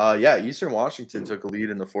 Yeah, Eastern Washington took a lead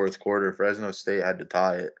in the fourth quarter. Fresno State had to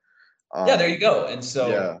tie it. Yeah, there you Um, go. And so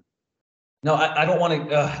yeah, no, I don't want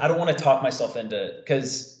to. I don't want to talk myself into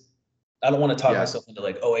because I don't want to talk yeah, myself into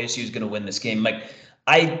like, oh, ASU is going to win this game. Like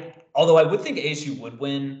although I would think ASU would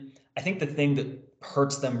win, I think the thing that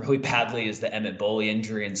hurts them really badly is the Emmett Boley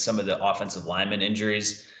injury and some of the offensive lineman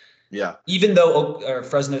injuries. yeah. Even though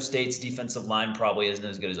Fresno State's defensive line probably isn't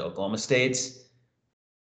as good as Oklahoma State's,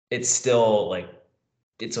 it's still like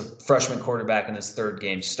it's a freshman quarterback in his third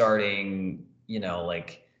game starting.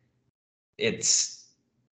 Like it's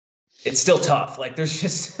it's still tough. Like there's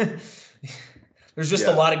just there's just a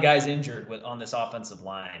Yeah. lot of guys injured on this offensive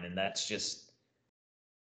line, and it's just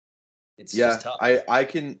Yeah, tough. I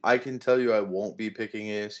can tell you I won't be picking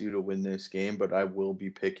ASU to win this game, but I will be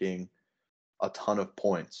picking a ton of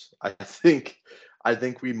points. I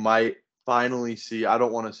think we might finally see, I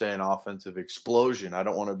don't want to say an offensive explosion. I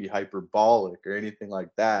don't want to be hyperbolic or anything like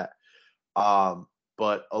that.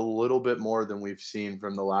 But a little bit more than we've seen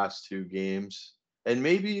from the last two games. And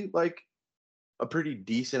maybe like a pretty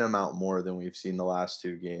decent amount more than we've seen the last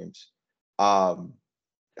two games. Um,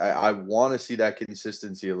 I want to see that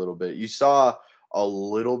consistency a little bit. You saw a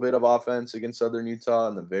little bit of offense against Southern Utah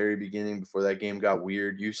in the very beginning before that game got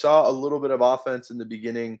weird. You saw a little bit of offense in the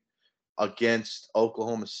beginning against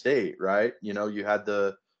Oklahoma State, right? You had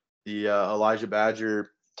the Elijah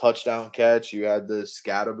Badger touchdown catch. You had the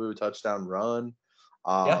Scattaboo touchdown run.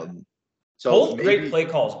 Yeah, Um, so both great maybe, play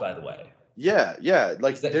calls, by the way. yeah. Is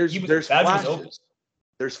Like that there's Badger was open? flashes.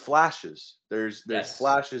 There's flashes. There's Yes.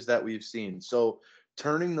 flashes that we've seen. So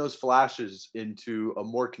turning those flashes into a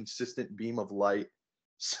more consistent beam of light,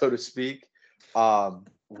 so to speak,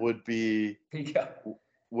 would be Yeah.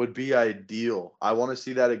 would be ideal. I want to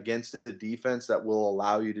see that against the defense that will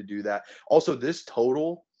allow you to do that. Also, this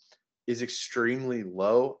total is extremely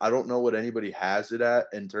low. I don't know what anybody has it at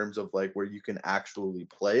in terms of like where you can actually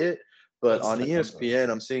play it, but What's on the number? ESPN,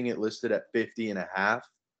 I'm seeing it listed at 50.5,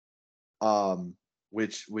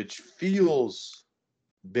 which feels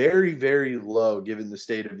very, very low given the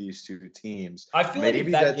state of these two teams. I feel like if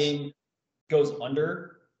Maybe that that's game goes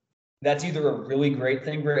under, that's either a really great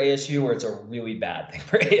thing for ASU or it's a really bad thing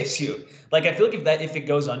for ASU. Like I feel like if it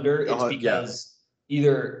goes under, it's Yeah. because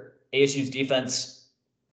either ASU's defense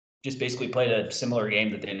just basically played a similar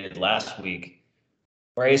game that they did last week,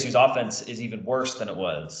 or ASU's offense is even worse than it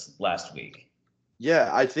was last week. Yeah,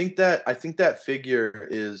 I think that figure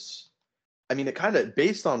is, I mean, it kind of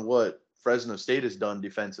based on what Fresno State has done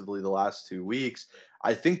defensively the last 2 weeks.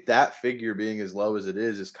 I think that figure being as low as it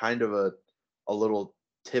is kind of a little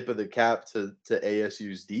tip of the cap to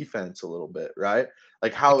ASU's defense a little bit, right?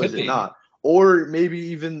 Like, It how is could it be. not? Or maybe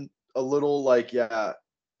even a little like, yeah.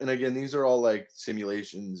 And again, these are all like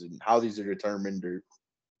simulations, and how these are determined or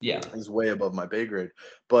Yeah. is way above my pay grade.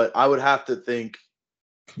 But I would have to think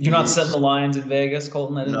You're not setting these. the lines in Vegas,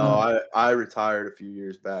 Colton. I didn't No, know. I retired a few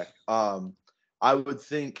years back. I would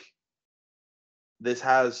think this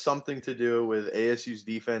has something to do with ASU's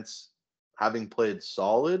defense having played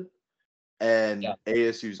solid and Yeah.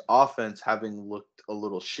 ASU's offense having looked a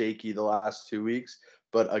little shaky the last 2 weeks.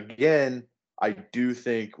 But again, I do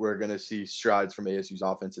think we're going to see strides from ASU's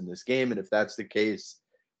offense in this game, and if that's the case,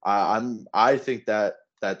 I think that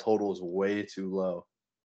that total is way too low.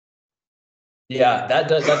 Yeah, that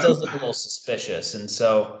does look a little suspicious. And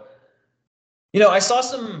so, I saw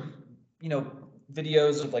some,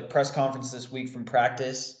 videos of like press conferences this week from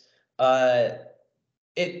practice. Uh,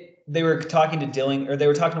 they were talking to Dilling, or they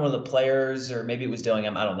were talking to one of the players, or maybe it was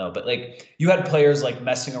Dillingham, I don't know. But like you had players like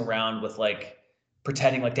messing around with like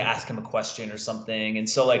pretending like to ask him a question or something. And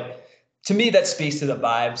so like to me, that speaks to the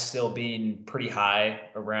vibes still being pretty high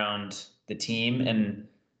around the team. And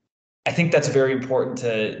I think that's very important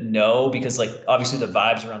to know because like obviously the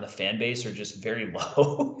vibes around the fan base are just very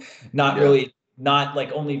low. Not Yeah. really, not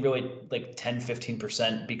like only really like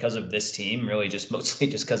 10-15% because of this team, really just mostly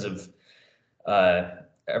just because of uh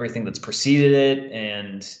everything that's preceded it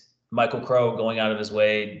and Michael Crow going out of his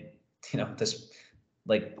way, this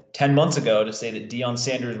like 10 months ago to say that Deion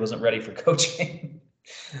Sanders wasn't ready for coaching.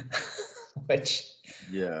 Which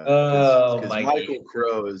Yeah, oh because Mikey. Michael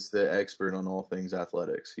Crow is the expert on all things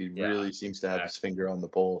athletics. He Yeah, really seems to have his exactly. finger on the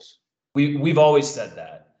pulse. We've always said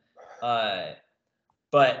that.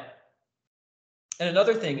 But and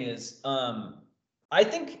another thing is, I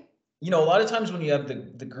think a lot of times when you have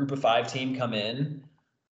the group of five team come in,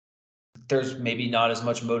 there's maybe not as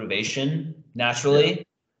much motivation Yeah. naturally.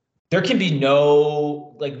 There can be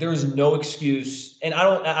no like there's no excuse, and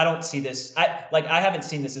I don't see this. I haven't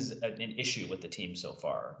seen this as an issue with the team so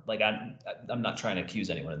far. Like I'm not trying to accuse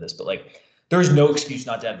anyone of this, but like there's no excuse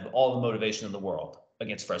not to have all the motivation in the world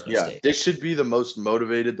against Fresno Yeah, State. this should be the most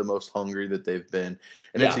motivated, the most hungry that they've been.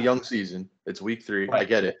 And it's a Yeah, young season. It's week 3. I right.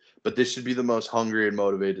 get it. But this should be the most hungry and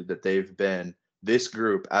motivated that they've been, this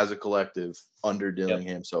group as a collective under Yep.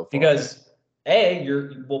 Dillingham so far. Because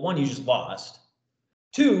one, you just lost.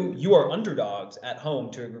 Two, you are underdogs at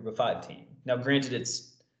home to a group of five team. Now, granted,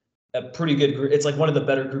 it's a pretty good group. It's like one of the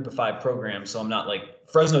better group of five programs. So I'm not like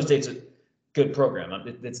Fresno State's a good program.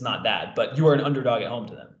 It's not that, but you are an underdog at home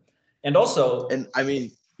to them. And also And I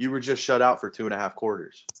mean, you were just shut out for 2.5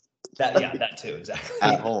 quarters that too, at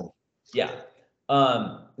exactly. home. Yeah.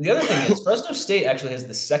 The other thing is Fresno State actually has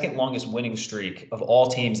the second longest winning streak of all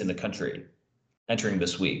teams in the country entering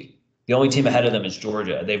this week. The only team ahead of them is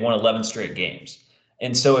Georgia. They've won 11 straight games.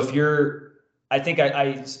 And so if you're, I think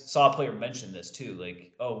I saw a player mention this too,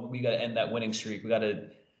 like, oh, we got to end that winning streak. We got to,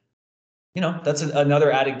 that's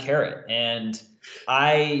another added carrot. And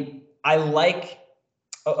I like,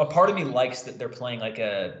 a part of me likes that they're playing like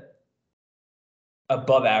a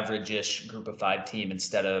above average-ish group of five team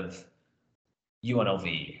instead of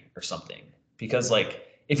UNLV or something. Because like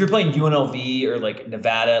if you're playing UNLV or like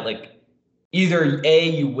Nevada, like either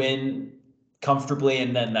you win comfortably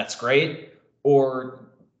and then that's great, or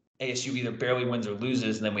ASU either barely wins or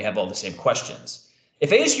loses, and then we have all the same questions.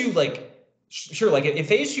 If ASU like sure, like if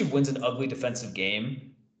ASU wins an ugly defensive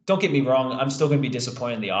game, don't get me wrong, I'm still going to be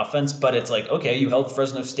disappointed in the offense, but it's like okay, you held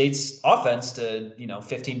Fresno State's offense to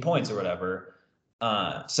 15 points or whatever.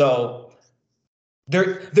 So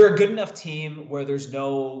they're a good enough team where there's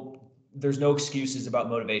no excuses about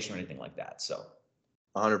motivation or anything like that. So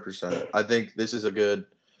 100%. I think this is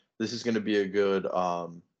going to be a good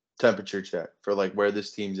temperature check for like where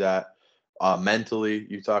this team's at mentally.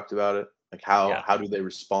 You talked about it, like yeah. how do they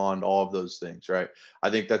respond, all of those things, right? I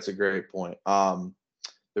think that's a great point.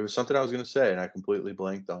 There was something I was going to say and I completely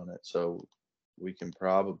blanked on it, so we can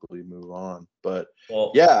probably move on. But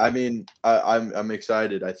Well, yeah, I mean, I'm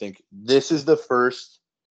excited. I think this is the first,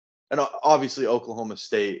 and obviously Oklahoma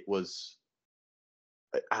State was,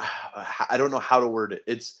 I don't know how to word it.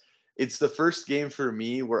 It's the first game for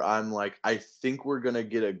me where I'm like, I think we're gonna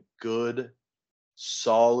get a good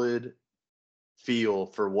solid feel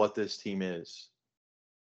for what this team is.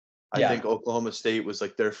 I think Oklahoma State was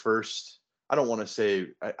like their first, I don't want to say,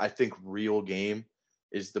 I think real game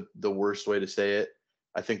is the worst way to say it.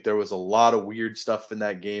 I think there was a lot of weird stuff in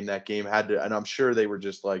that game. That game had to, and I'm sure they were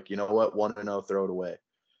just like, you know what, 1-0, throw it away.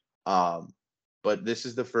 But this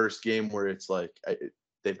is the first game where it's like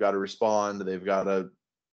they've got to respond. They've got to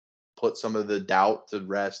put some of the doubt to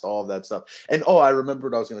rest, all of that stuff. And, I remember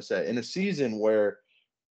what I was going to say. In a season where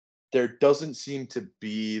there doesn't seem to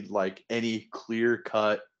be like any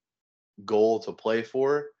clear-cut goal to play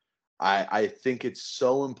for, I think it's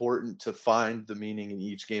so important to find the meaning in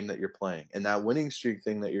each game that you're playing. And that winning streak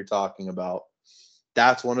thing that you're talking about,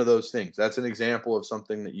 that's one of those things. That's an example of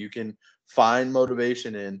something that you can find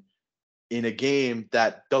motivation in a game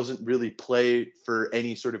that doesn't really play for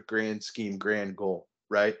any sort of grand scheme, grand goal,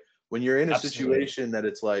 right? When you're in a situation that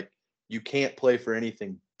it's like you can't play for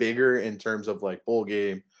anything bigger in terms of like bowl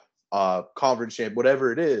game, conference champ,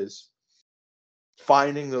 whatever it is,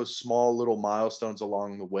 finding those small little milestones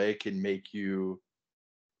along the way can make you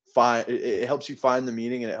it helps you find the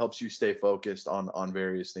meaning, and it helps you stay focused on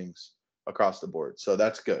various things across the board. So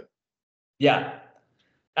that's good. Yeah,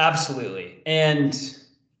 absolutely. And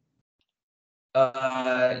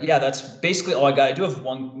that's basically all I got. I do have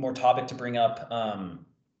one more topic to bring up. And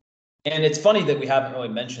it's funny that we haven't really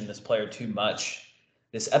mentioned this player too much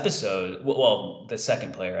this episode. Well, the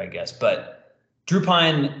second player, I guess, but Drew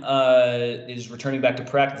Pine is returning back to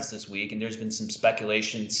practice this week, and there's been some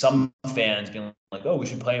speculation, some fans being like, oh, we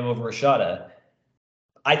should play him over Rashada.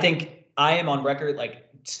 I think I am on record, like,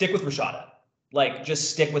 stick with Rashada. Like,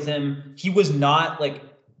 just stick with him. He was not, like,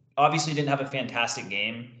 obviously didn't have a fantastic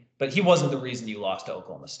game, but he wasn't the reason you lost to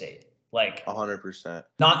Oklahoma State. Like, 100%.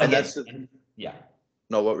 Not and again. Yeah.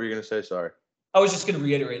 No, what were you going to say? Sorry. I was just going to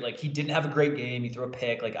reiterate, like, he didn't have a great game. He threw a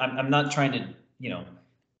pick. Like, I'm not trying to,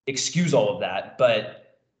 excuse all of that,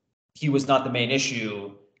 but he was not the main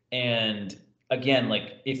issue. And again,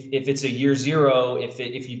 like, if it's a year zero, if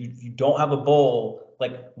you don't have a bowl,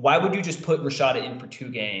 like, why would you just put Rashada in for 2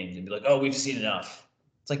 games and be like, oh, we've seen enough?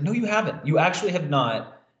 It's like, no, you haven't. You actually have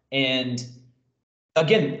not. And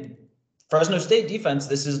again, Fresno State defense,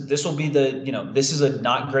 this will be this is a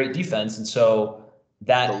not great defense. And so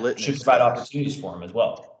that should provide opportunities for him as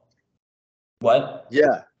well. What?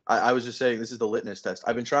 Yeah, I was just saying this is the litmus test.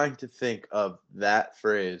 I've been trying to think of that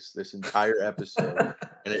phrase this entire episode,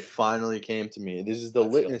 and it finally came to me. This is the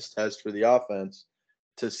litmus test for the offense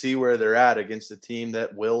to see where they're at against a team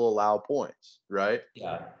that will allow points, right?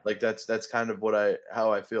 Yeah. Like that's kind of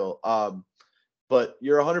how I feel. But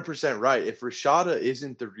you're 100% right. If Rashada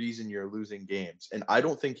isn't the reason you're losing games, and I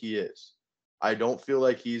don't think he is, I don't feel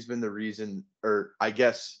like he's been the reason, or I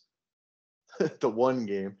guess the one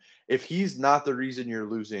game, if he's not the reason you're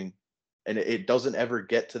losing and it doesn't ever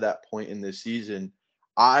get to that point in this season,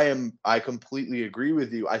 I completely agree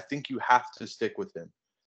with you. I think you have to stick with him.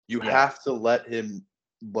 You have to let him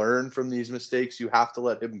learn from these mistakes. You have to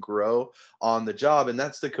let him grow on the job. And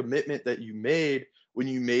that's the commitment that you made when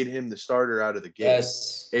you made him the starter out of the gate.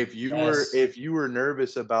 Yes. If you were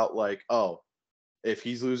nervous about like, oh, if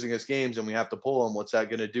he's losing us games and we have to pull him, what's that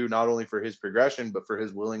going to do not only for his progression, but for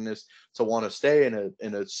his willingness to want to stay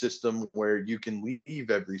in a system where you can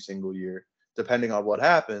leave every single year, depending on what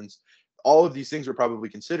happens. All of these things were probably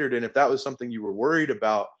considered. And if that was something you were worried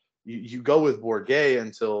about, you go with Bourguet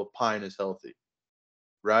until Pine is healthy.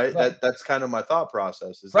 Right? That's kind of my thought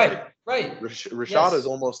process. Is right. Rashada is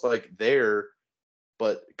almost like there,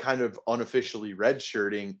 but kind of unofficially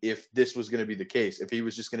redshirting if this was going to be the case, if he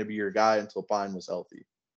was just going to be your guy until Pine was healthy.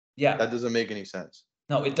 Yeah. That doesn't make any sense.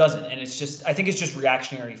 No, it doesn't. And I think it's just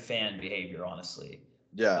reactionary fan behavior, honestly.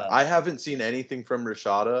 Yeah. I haven't seen anything from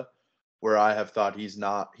Rashada where I have thought he's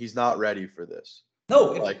not ready for this.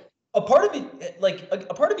 No, a part of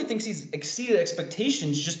me thinks he's exceeded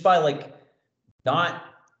expectations just by like not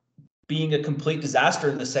being a complete disaster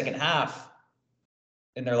in the second half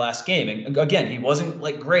in their last game. And again, he wasn't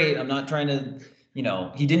like great. I'm not trying to,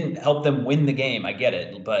 he didn't help them win the game. I get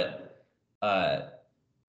it. But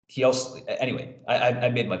he also, anyway, I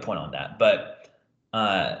made my point on that. But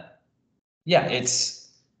it's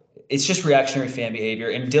just reactionary fan behavior.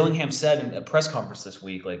 And Dillingham said in a press conference this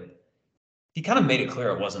week, like, he kind of made it clear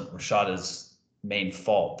it wasn't Rashada's main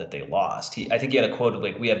fault that they lost. I think he had a quote of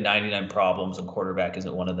like, we have 99 problems and quarterback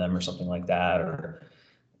isn't one of them or something like that. Or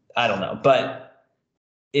I don't know. But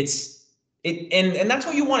and that's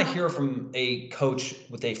what you want to hear from a coach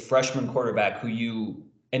with a freshman quarterback who you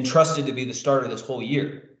entrusted to be the starter this whole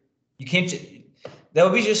year. You can't. That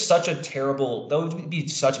would be just that would be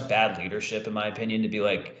such bad leadership, in my opinion, to be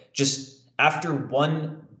like, just after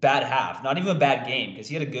one bad half, not even a bad game, because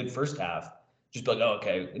he had a good first half. Just be like, oh,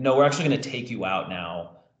 okay, no, we're actually going to take you out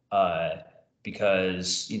now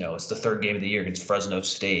because, it's the third game of the year against Fresno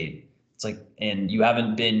State. It's like, and you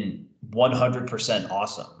haven't been 100%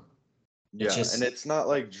 awesome. Yeah, and it's not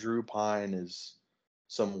like Drew Pine is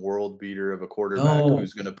some world beater of a quarterback no.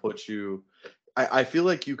 who's going to put you. I feel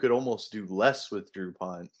like you could almost do less with Drew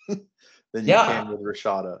Pine than you can with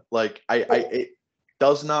Rashada. Like it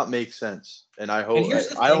does not make sense, and I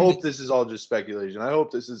hope this is all just speculation. I hope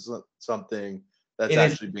this is something that's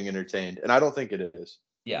actually being entertained, and I don't think it is.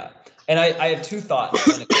 Yeah, and I have two thoughts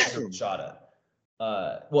when it comes to Rashada.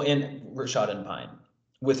 And Rashada and Pine.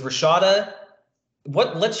 With Rashada,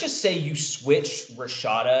 let's just say you switch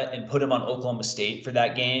Rashada and put him on Oklahoma State for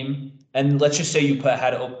that game, and let's just say you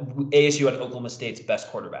had ASU had Oklahoma State's best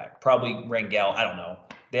quarterback, probably Rangel. I don't know.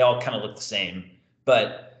 They all kind of look the same,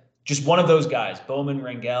 but just one of those guys, Bowman,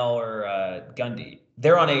 Rangel, or Gundy,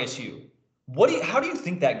 they're on ASU. How do you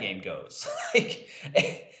think that game goes? Like,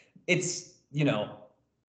 it's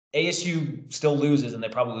ASU still loses, and they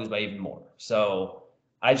probably lose by even more. So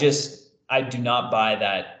I do not buy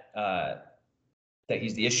that that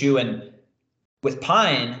he's the issue. And with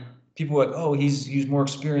Pine, people are like, oh, he's more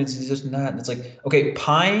experienced, he's this and that. And it's like, okay,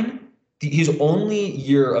 Pine, his only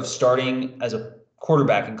year of starting as a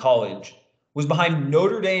quarterback in college was behind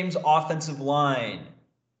Notre Dame's offensive line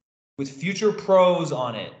with future pros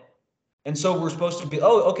on it. And so we're supposed to be,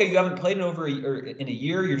 oh, okay, you haven't played in in a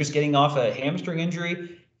year, you're just getting off a hamstring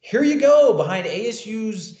injury. Here you go, behind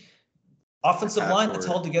ASU's offensive line that's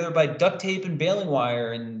held together by duct tape and baling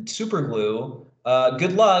wire and super glue.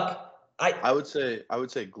 Good luck. I would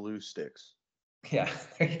say glue sticks. Yeah,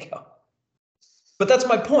 there you go. But that's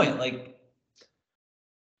my point. Like,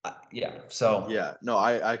 yeah. So yeah, no,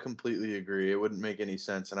 I completely agree. It wouldn't make any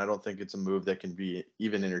sense, and I don't think it's a move that can be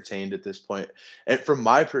even entertained at this point. And from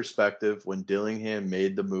my perspective, when Dillingham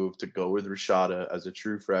made the move to go with Rashada as a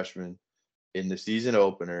true freshman in the season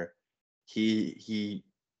opener, he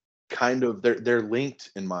kind of they're linked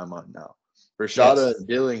in my mind now. Rashada and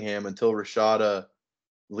Dillingham until Rashada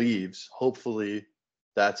leaves. Hopefully,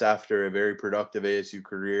 that's after a very productive ASU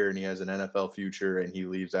career and he has an NFL future and he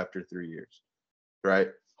leaves after 3 years, right?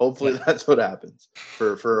 Hopefully that's what happens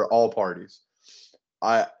for all parties.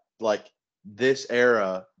 I like this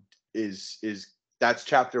era is that's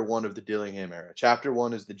chapter 1 of the Dillingham era. Chapter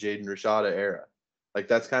 1 is the Jaden Rashada era. Like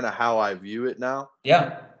that's kind of how I view it now.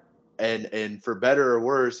 Yeah. And for better or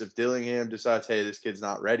worse, if Dillingham decides, hey, this kid's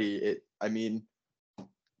not ready,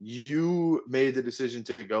 you made the decision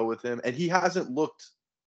to go with him, and he hasn't looked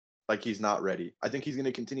like he's not ready. I think he's going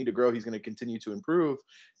to continue to grow. He's going to continue to improve,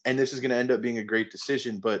 and this is going to end up being a great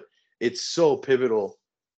decision, but it's so pivotal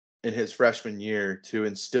in his freshman year to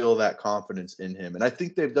instill that confidence in him. And I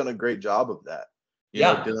think they've done a great job of that. You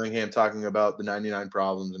know, Dillingham talking about the 99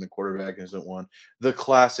 problems and a quarterback isn't one. The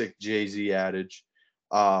classic Jay-Z adage.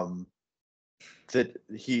 That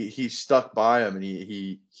he stuck by him and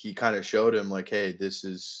he kind of showed him like, hey,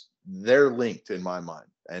 they're linked in my mind.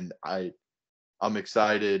 And I'm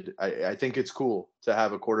excited. I think it's cool to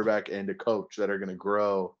have a quarterback and a coach that are going to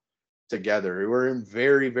grow together. We're in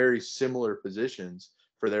very, very similar positions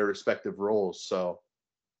for their respective roles. So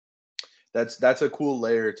that's a cool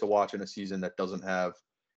layer to watch in a season that doesn't have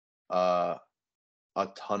a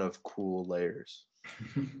ton of cool layers.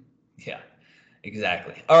 Yeah.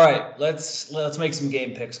 Exactly. All right, let's make some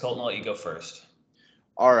game picks. Colton, I'll let you go first.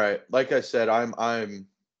 All right. Like I said, I'm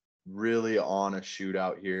really on a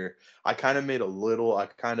shootout here. I kind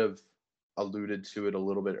of alluded to it a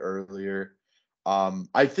little bit earlier.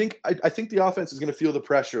 I think the offense is going to feel the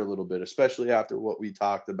pressure a little bit, especially after what we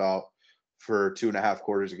talked about for 2.5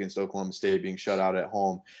 quarters against Oklahoma State, being shut out at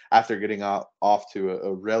home after getting off to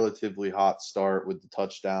a relatively hot start with the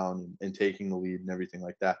touchdown and taking the lead and everything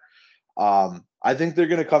like that. I think they're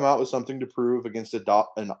going to come out with something to prove against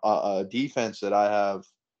a defense that I have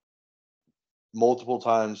multiple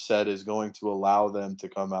times said is going to allow them to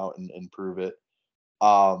come out and prove it.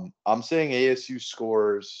 I'm saying ASU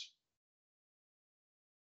scores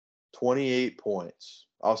 28 points.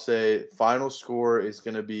 I'll say final score is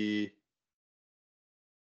going to be,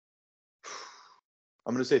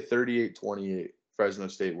 I'm going to say 38-28. Fresno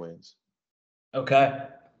State wins. Okay.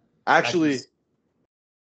 Actually,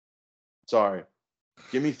 sorry.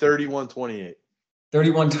 Give me 31-28.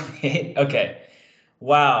 31-28. Okay.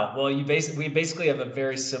 Wow. Well, we basically have a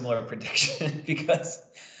very similar prediction because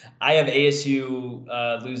I have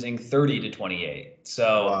ASU losing 30-28.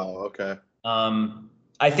 So wow. Okay.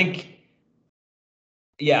 I think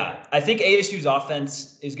ASU's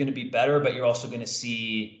offense is going to be better, but you're also going to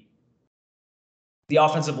see the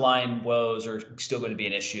offensive line woes are still going to be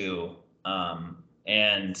an issue.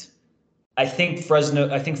 And I think Fresno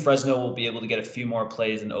will be able to get a few more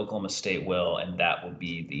plays than Oklahoma State will, and that will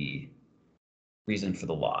be the reason for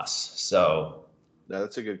the loss. So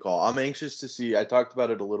that's a good call. I'm anxious to see. I talked about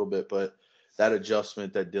it a little bit, but that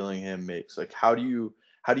adjustment that Dillingham makes, like how do you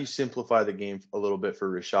simplify the game a little bit for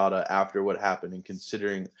Rashada after what happened, and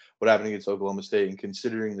considering what happened against Oklahoma State, and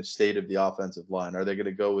considering the state of the offensive line? Are they going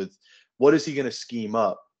to go with, what is he going to scheme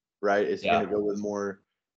up? Right? Is he going to go with more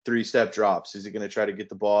 3-step drops? Is he going to try to get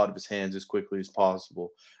the ball out of his hands as quickly as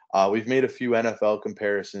possible? We've made a few NFL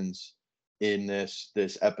comparisons in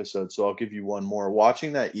this episode, so I'll give you one more.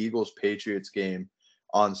 Watching that Eagles Patriots game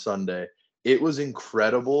on Sunday, it was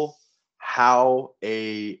incredible how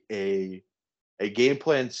a game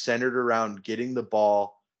plan centered around getting the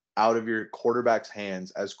ball out of your quarterback's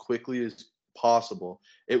hands as quickly as possible.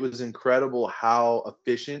 It was incredible how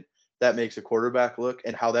efficient that makes a quarterback look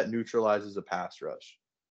and how that neutralizes a pass rush.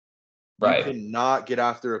 right. You cannot get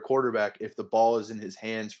after a quarterback if the ball is in his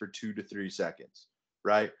hands for 2 to 3 seconds,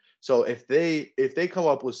 right? So if they come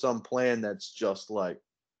up with some plan that's just like,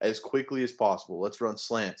 as quickly as possible, let's run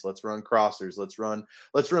slants, let's run crossers, let's run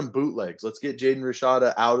bootlegs, let's get Jaden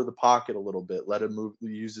Rashada out of the pocket a little bit, let him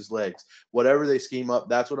use his legs. Whatever they scheme up,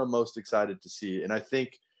 that's what I'm most excited to see. And I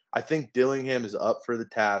think Dillingham is up for the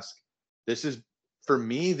task. This is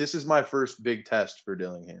my first big test for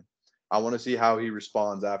Dillingham. I want to see how he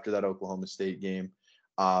responds after that Oklahoma State game.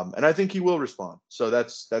 And I think he will respond. So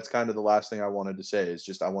that's kind of the last thing I wanted to say, is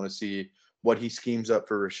just I want to see what he schemes up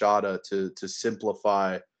for Rashada to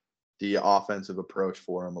simplify the offensive approach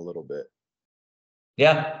for him a little bit.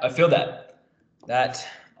 Yeah, I feel that. That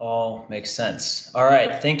all makes sense. All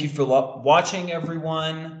right. Thank you for watching,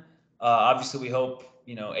 everyone. Obviously, we hope,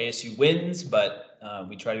 ASU wins, but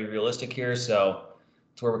we try to be realistic here. So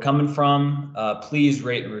that's where we're coming from. Please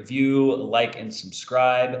rate and review, like and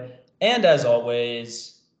subscribe. And as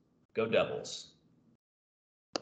always, go Devils.